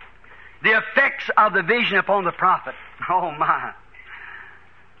 The effects of the vision upon the prophet. Oh, my.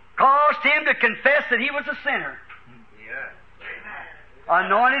 Caused him to confess that he was a sinner.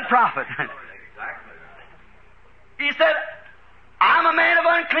 Anointed prophet. He said, I'm a man of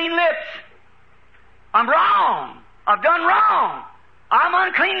unclean lips. I'm wrong. I've done wrong. I'm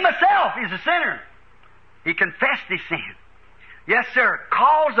unclean myself. He's a sinner. He confessed his sin. Yes, sir.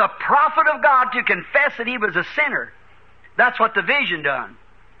 Caused a prophet of God to confess that he was a sinner. That's what the vision done.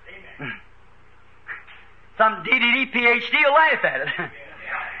 Some DDD PhD will laugh at it.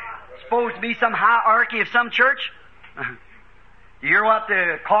 Supposed to be some hierarchy of some church. You hear what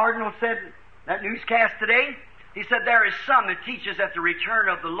the cardinal said in that newscast today? He said there is some that teaches that the return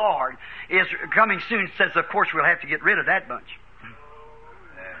of the Lord is coming soon. Says, of course, we'll have to get rid of that bunch.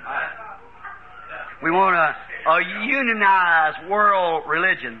 We want a unionized world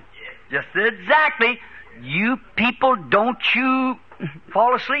religion. Just exactly. You people, don't you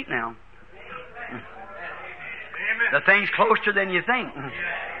fall asleep now. The thing's closer than you think.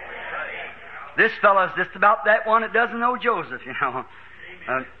 This fellow's just about that one that doesn't know Joseph, you know.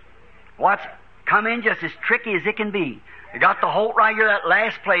 What's come in just as tricky as it can be. They got the Holt right here, that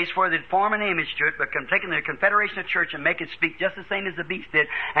last place where they'd form an image to it, but taking the Confederation of Church and make it speak just the same as the beast did,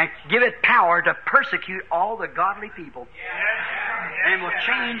 and give it power to persecute all the godly people. And will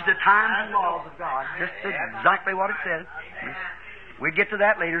change the times and laws of God. Just exactly what it says. We'll get to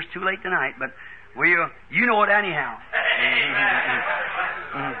that later. It's too late tonight, but you know it anyhow.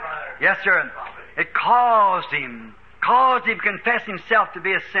 Yes, sir. It caused him to confess himself to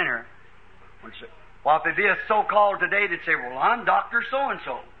be a sinner. Well, if it be a so-called today, they'd say, well, I'm Dr.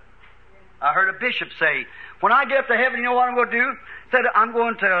 So-and-so. I heard a bishop say, when I get up to heaven, you know what I'm going to do? Said, I'm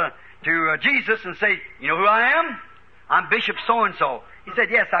going to Jesus and say, you know who I am? I'm Bishop so-and-so. He said,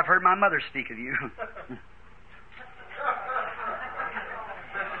 yes, I've heard my mother speak of you.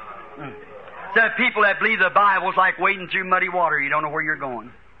 Said people that believe the Bible's like wading through muddy water. You don't know where you're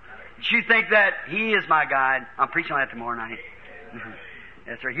going. You think that He is my guide. I'm preaching on that tomorrow night.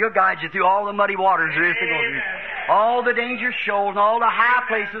 Yes, sir. He'll guide you through all the muddy waters there is to go through. All the dangerous shoals and all the high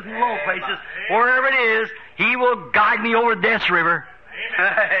places and low places. Wherever it is, He will guide me over this river.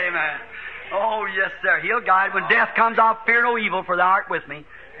 Amen. Oh, yes, sir. He'll guide. When death comes, I'll fear no evil, for Thou art with me.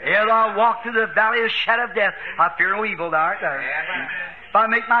 Ere I walk through the valley of the shadow of death, I fear no evil, Thou art there. If I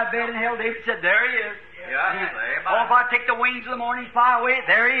make my bed in hell, David said, there He is. Oh, if I take the wings of the morning, fly away,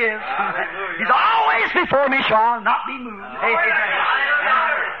 there He is. He's always before me, shall not be moved.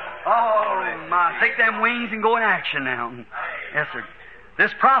 Oh, my. Take them wings and go in action now. Yes, sir.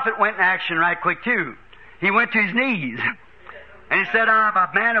 This prophet went in action right quick, too. He went to his knees. And he said, I'm a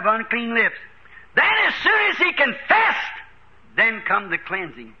man of unclean lips. Then as soon as he confessed, then come the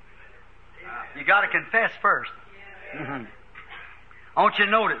cleansing. You got to confess first. I want you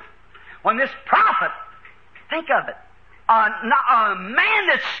to notice, when this prophet, think of it, a man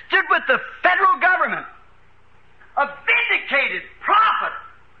that stood with the federal government, a vindicated prophet,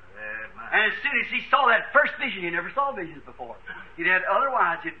 and as soon as he saw that first vision, he never saw visions before. He'd had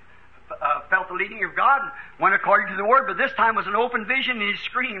otherwise, he'd felt the leading of God and went according to the Word, but this time was an open vision, and he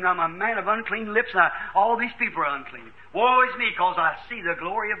screamed, I'm a man of unclean lips, and all these people are unclean. Woe is me, because I see the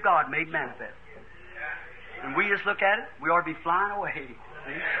glory of God made manifest. And we just look at it, we ought to be flying away.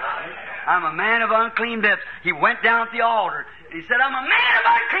 See? I'm a man of unclean lips. He went down at the altar, and he said, I'm a man of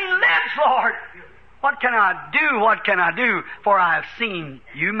unclean lips, Lord. What can I do? What can I do? For I have seen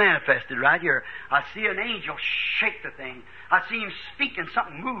you manifested right here. I see an angel shake the thing. I see him speak and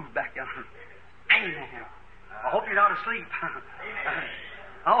something move back down. Amen. I hope you're not asleep.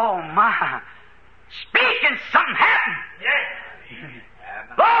 Oh, my. Speak and something happened.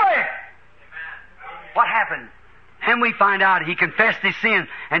 Glory. What happened? And we find out he confessed his sin.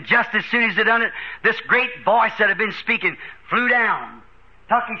 And just as soon as he done it, this great voice that had been speaking flew down,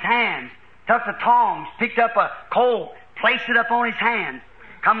 took his hands, took the tongs, picked up a coal, placed it up on his hands,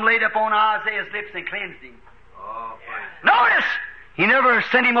 come laid up on Isaiah's lips and cleansed him. Oh, notice, he never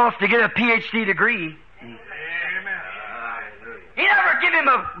sent him off to get a PhD degree. Amen. He never gave him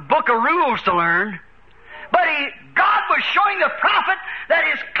a book of rules to learn. But God was showing the prophet that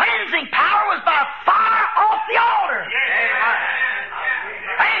his cleansing power was by fire off the altar.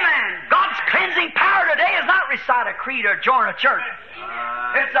 Amen. God's cleansing power creed or join a church.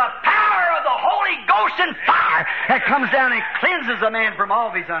 It's the power of the Holy Ghost and fire that comes down and cleanses a man from all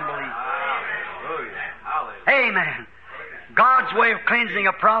of his unbelief. Amen. God's way of cleansing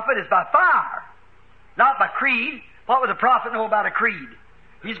a prophet is by fire, not by creed. What would the prophet know about a creed?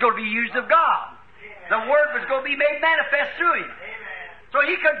 He's going to be used of God. The Word was going to be made manifest through him. So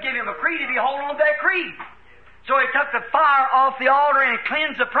he couldn't give him a creed if he hold on to that creed. So he took the fire off the altar and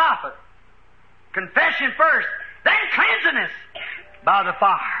cleansed the prophet. Confession first, then cleansingness by the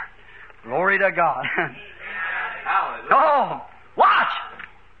fire. Glory to God. Oh, watch.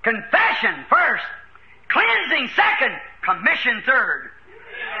 Confession first, cleansing second, commission third.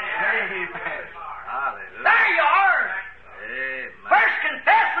 There you are. First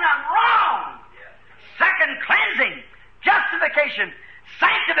confessing I'm wrong. Second cleansing, justification,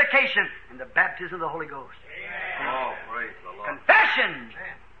 sanctification, and the baptism of the Holy Ghost. Oh, praise the Lord. Confession,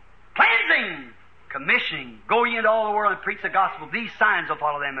 cleansing, commissioning. Go ye into all the world and preach the gospel. These signs will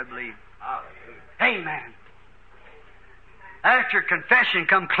follow them that believe. Amen. After confession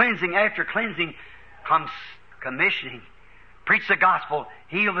comes cleansing. After cleansing comes commissioning. Preach the gospel.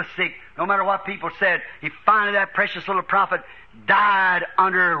 Heal the sick. No matter what people said, he finally, that precious little prophet, died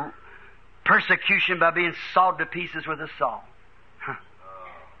under persecution by being sawed to pieces with a saw.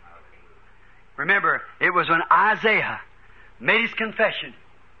 Remember, it was when Isaiah made his confession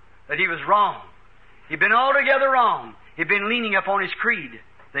that he was wrong. He'd been altogether wrong. He'd been leaning upon his creed.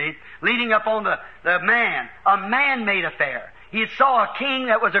 See? Leaning upon the man, a man-made affair. He saw a king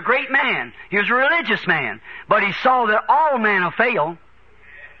that was a great man. He was a religious man. But he saw that all men will fail.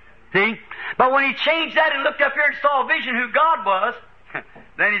 See? But when he changed that and looked up here and saw a vision who God was,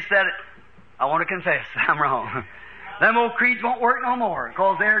 then he said, I want to confess I'm wrong. Them old creeds won't work no more,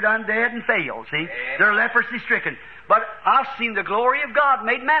 because they're done dead and failed, see? They're leprosy stricken. But I've seen the glory of God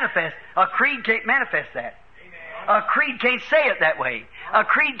made manifest. A creed can't manifest that. A creed can't say it that way. A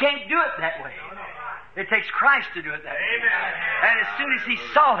creed can't do it that way. It takes Christ to do it that way. And as soon as he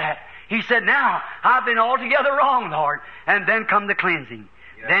saw that, he said, now, I've been altogether wrong, Lord. And then come the cleansing.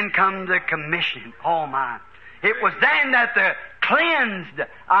 Then come the commissioning. Oh, my. It was then that the cleansed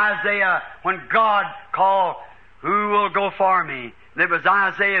Isaiah, when God called, who will go for me? And it was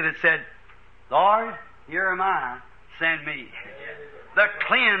Isaiah that said, Lord, here am I, send me. The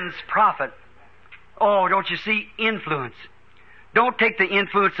cleansed prophet. Oh, don't you see? Influence. Don't take the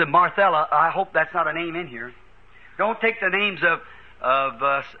influence of Marthella. I hope that's not a name in here. Don't take the names of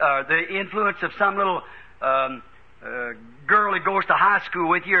the influence of some little girl that goes to high school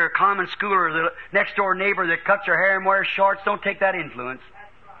with you, or a common schooler, or the next door neighbor that cuts her hair and wears shorts. Don't take that influence.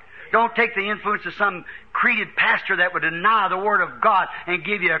 Don't take the influence of some creeded pastor that would deny the Word of God and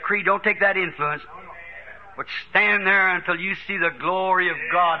give you a creed. Don't take that influence. But stand there until you see the glory of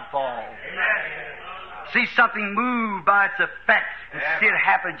God fall. See something move by its effect and see it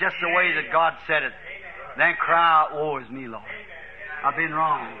happen just the way that God said it. Then cry out, woe is me, Lord. I've been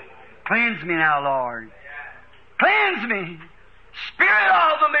wrong. Cleanse me now, Lord. Cleanse me. Spirit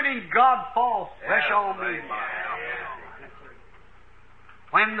of the living God, fall fresh on me.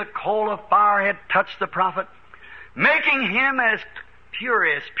 When the coal of fire had touched the prophet, making him as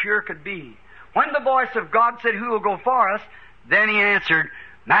pure could be. When the voice of God said, who will go for us? Then he answered,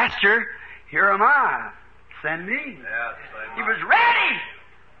 Master, here am I. Send me. He was ready.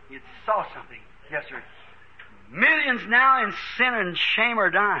 He saw something. Yes, sir. Millions now in sin and shame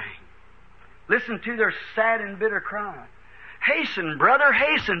are dying. Listen to their sad and bitter cry. Hasten, brother,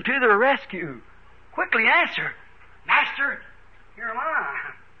 hasten to their rescue. Quickly answer, Master, here am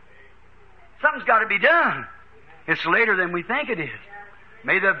I. Something's got to be done. It's later than we think it is.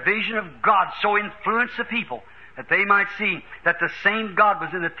 May the vision of God so influence the people that they might see that the same God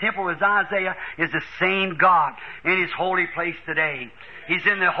was in the temple as Isaiah is the same God in His holy place today. He's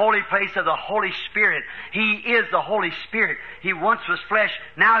in the holy place of the Holy Spirit. He is the Holy Spirit. He once was flesh,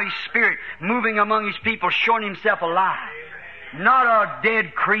 now He's Spirit, moving among His people, showing Himself alive. Not a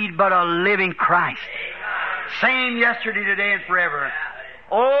dead creed, but a living Christ. Same yesterday, today, and forever.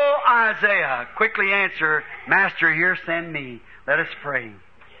 Oh, Isaiah, quickly answer, Master, here send me. Let us pray.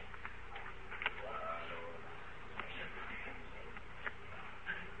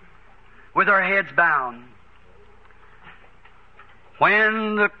 With our heads bowed.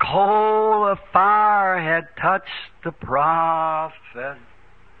 When the coal of fire had touched the prophet,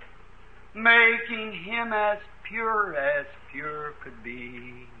 making him as pure could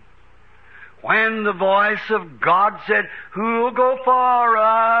be. When the voice of God said, who'll go for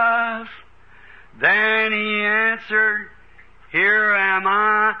us? Then he answered, here am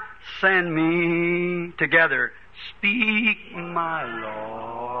I, send me. Together, speak, my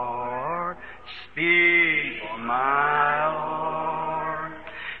Lord, speak, my Lord.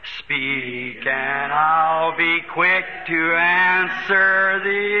 Speak, and I'll be quick to answer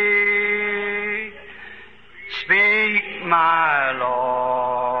Thee. Speak, my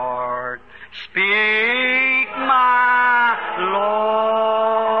Lord. Speak, my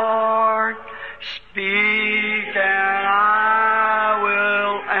Lord. Speak, and I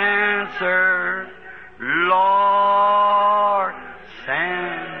will answer. Lord,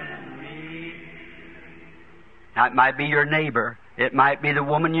 send me. Now, it might be your neighbor. It might be the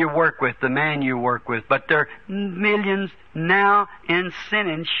woman you work with, the man you work with. But there are millions now in sin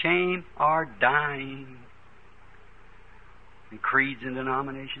and shame are dying. In creeds and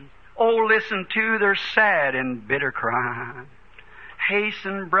denominations. Oh, listen to their sad and bitter cry.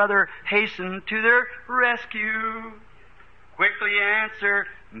 Hasten, brother, hasten to their rescue. Quickly answer,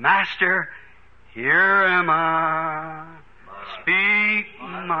 Master, here am I. Speak,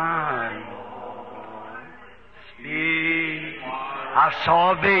 my Lord. Speak. I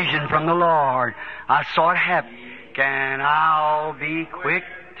saw a vision from the Lord. I saw it happen. And I'll be quick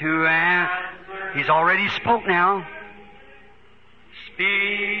to answer. He's already spoke now.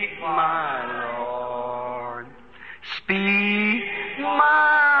 Speak, my Lord. Speak,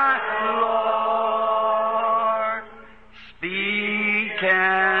 my Lord. Speak,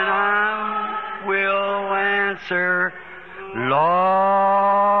 and I will answer.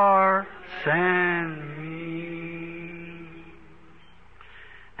 Lord, send me.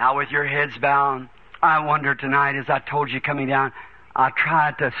 Now, with your heads bowed, I wonder tonight, as I told you coming down, I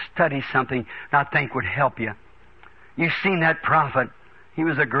tried to study something that I think would help you. You've seen that prophet. He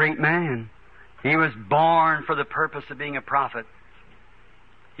was a great man. He was born for the purpose of being a prophet.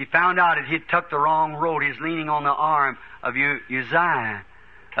 He found out that he had took the wrong road. He's leaning on the arm of Uzziah,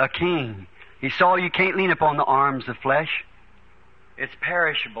 a king. He saw you can't lean upon the arms of flesh. It's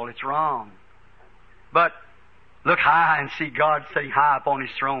perishable. It's wrong. But look high and see God sitting high upon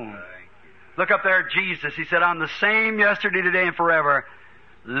His throne. Look up there at Jesus. He said, I'm the same yesterday, today, and forever.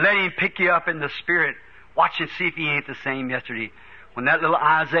 Let Him pick you up in the Spirit. Watch and see if He ain't the same yesterday. When that little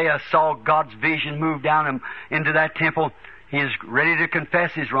Isaiah saw God's vision move down into that temple, he is ready to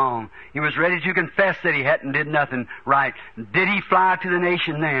confess his wrong. He was ready to confess that he hadn't did nothing right. Did he fly to the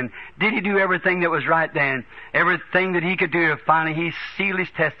nation then? Did he do everything that was right then? Everything that he could do, finally he sealed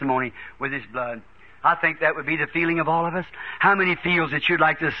his testimony with his blood. I think that would be the feeling of all of us. How many feels that you'd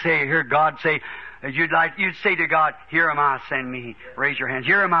like to say, hear God say, you'd say to God, here am I, send me. Raise your hands.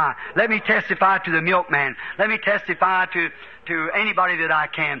 Here am I. Let me testify to the milkman. Let me testify to anybody that I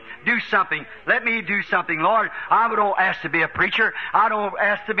can. Do something. Let me do something. Lord, I don't ask to be a preacher. I don't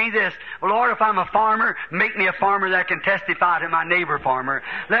ask to be this. Well, Lord, if I'm a farmer, make me a farmer that can testify to my neighbor farmer.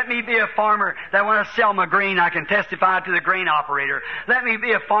 Let me be a farmer that when I sell my grain, I can testify to the grain operator. Let me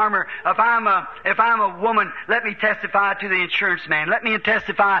be a farmer. If I'm a woman, let me testify to the insurance man. Let me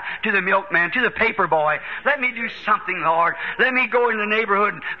testify to the milkman, to the paper boy. Let me do something, Lord. Let me go in the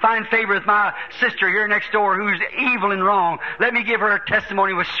neighborhood and find favor with my sister here next door who's evil and wrong. Let me give her a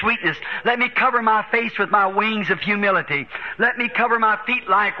testimony with sweetness. Let me cover my face with my wings of humility. Let me cover my feet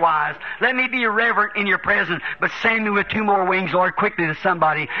likewise. Let me be reverent in your presence. But send me with two more wings, Lord, quickly to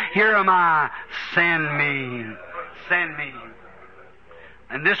somebody. Here am I. Send me. Send me.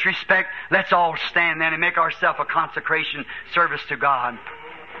 In this respect, let's all stand then and make ourselves a consecration service to God.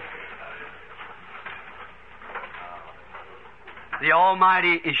 The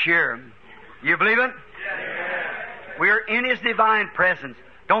Almighty is here. You believe it? We're in His divine presence.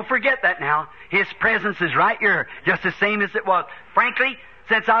 Don't forget that now. His presence is right here, just the same as it was. Frankly,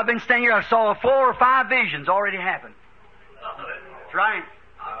 since I've been standing here, I saw 4 or 5 visions already happen. That's right.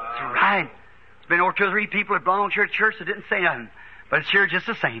 That's right. There's been over 2 or 3 people that belong to church that didn't say nothing. But it's here just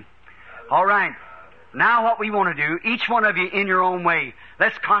the same. All right. Now what we want to do, each one of you in your own way,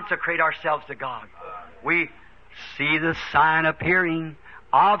 let's consecrate ourselves to God. We see the sign appearing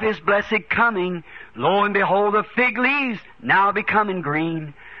of His blessed coming. Lo and behold, the fig leaves now becoming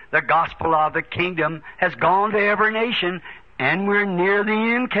green. The gospel of the kingdom has gone to every nation, and we're near the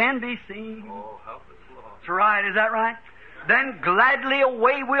end can be seen. Oh, help us, Lord. That's right, is that right? Then gladly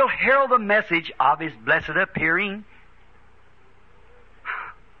away we'll herald the message of His blessed appearing.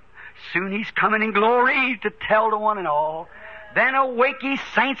 Soon He's coming in glory to tell to one and all. Then awake ye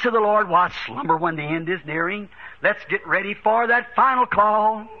saints of the Lord, while slumber when the end is nearing. Let's get ready for that final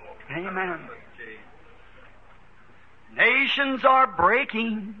call. Amen. Nations are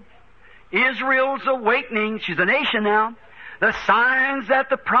breaking. Israel's awakening. She's a nation now. The signs that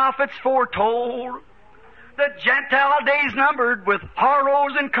the prophets foretold. The Gentile days numbered with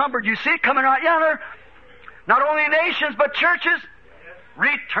horrors encumbered. You see it coming right yonder. Not only nations, but churches.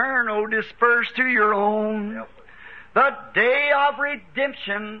 Return, O dispersed to your own. The day of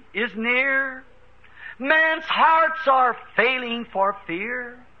redemption is near. Man's hearts are failing for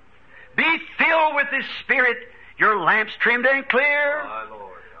fear. Be filled with His Spirit, your lamps trimmed and clear.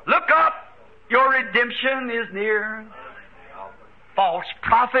 Look up, your redemption is near. False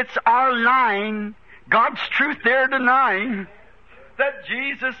prophets are lying, God's truth they're denying. That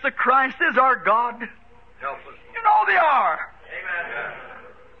Jesus the Christ is our God. You know they are.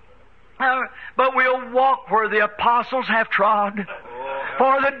 But we'll walk where the apostles have trod.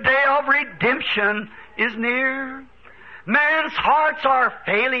 For the day of redemption is near. Man's hearts are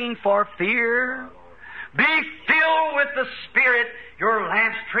failing for fear. Be filled with the Spirit, your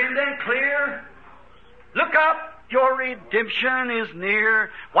lamps trimmed and clear. Look up, your redemption is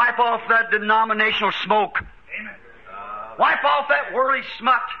near. Wipe off that denominational smoke. Wipe off that worldly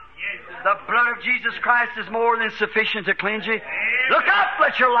smut. The blood of Jesus Christ is more than sufficient to cleanse you. Look up,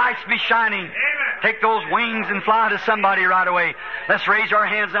 let your lights be shining. Take those wings and fly to somebody right away. Let's raise our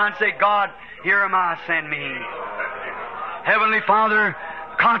hands now and say, God, here am I, send me. Heavenly Father,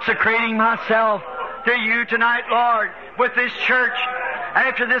 consecrating myself to you tonight, Lord, with this church.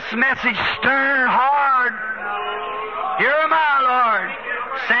 After this message, stern, hard. Here am I, Lord.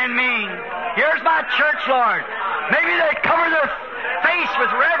 Send me. Here's my church, Lord. Maybe they cover their face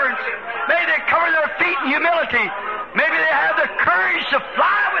with reverence. Maybe they cover their feet in humility. Maybe they have the courage to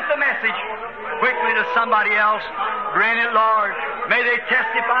fly with the message quickly to somebody else. Grant it, Lord. May they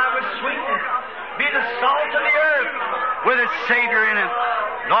testify with sweetness. Be the salt of the earth with its Savior in it.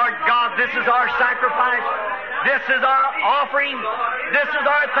 Lord God, this is our sacrifice. This is our offering. This is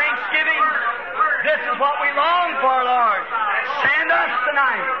our thanksgiving. This is what we long for, Lord. Send us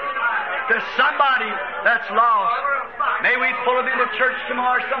tonight to somebody that's lost. May we pull them into church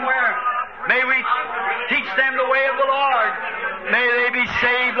tomorrow somewhere. May we teach them the way of the Lord. May they be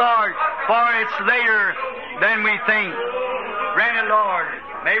saved, Lord, for it's later than we think. Grant it, Lord.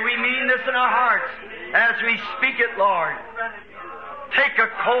 May we mean this in our hearts as we speak it, Lord. Take a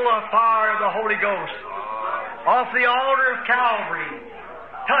coal of fire of the Holy Ghost off the altar of Calvary.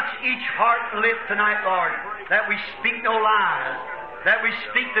 Touch each heart and lip tonight, Lord, that we speak no lies, that we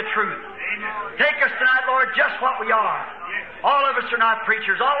speak the truth. Take us tonight, Lord, just what we are. All of us are not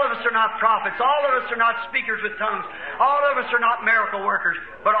preachers. All of us are not prophets. All of us are not speakers with tongues. All of us are not miracle workers.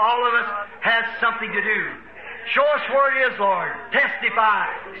 But all of us has something to do. Show us where it is, Lord. Testify,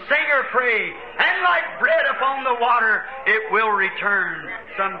 sing or pray, and like bread upon the water, it will return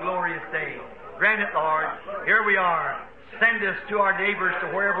some glorious day. Grant it, Lord. Here we are. Send us to our neighbors, to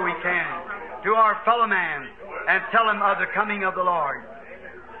wherever we can, to our fellow man, and tell them of the coming of the Lord.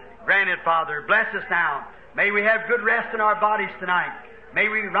 Grant it, Father. Bless us now. May we have good rest in our bodies tonight. May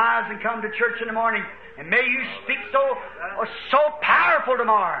we rise and come to church in the morning. And may you speak so powerful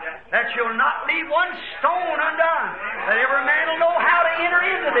tomorrow that you'll not leave one stone undone, that every man will know how to enter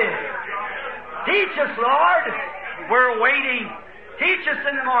into this. Teach us, Lord. We're waiting. Teach us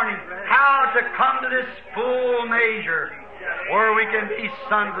in the morning how to come to this full measure where we can be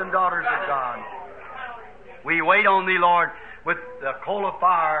sons and daughters of God. We wait on Thee, Lord, with the coal of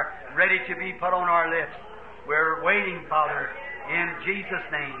fire ready to be put on our lips. We're waiting, Father, in Jesus'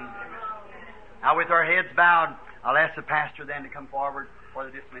 name. Now, with our heads bowed, I'll ask the pastor then to come forward for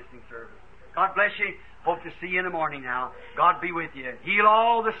the dismissing service. God bless you. Hope to see you in the morning now. God be with you. Heal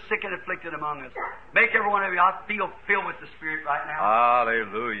all the sick and afflicted among us. Make every one of you, I feel filled with the Spirit right now.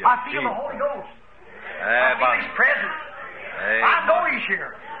 Hallelujah. I feel the Holy Ghost. I feel His presence. I know He's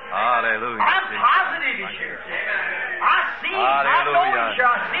here. Hallelujah. I'm positive He's here. I see Him. I know He's here.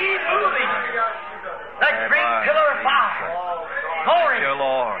 I see Him moving. That great pillar of fire. Glory. Thank you,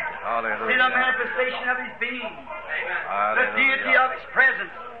 Lord. Hallelujah. See the manifestation of His being. Hallelujah. The deity of His presence.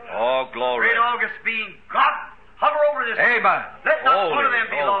 Oh, glory. Great August being. God, hover over this. Amen. Let not one of them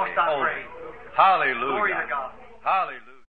be lost, I pray. Hallelujah. Glory to God. Hallelujah.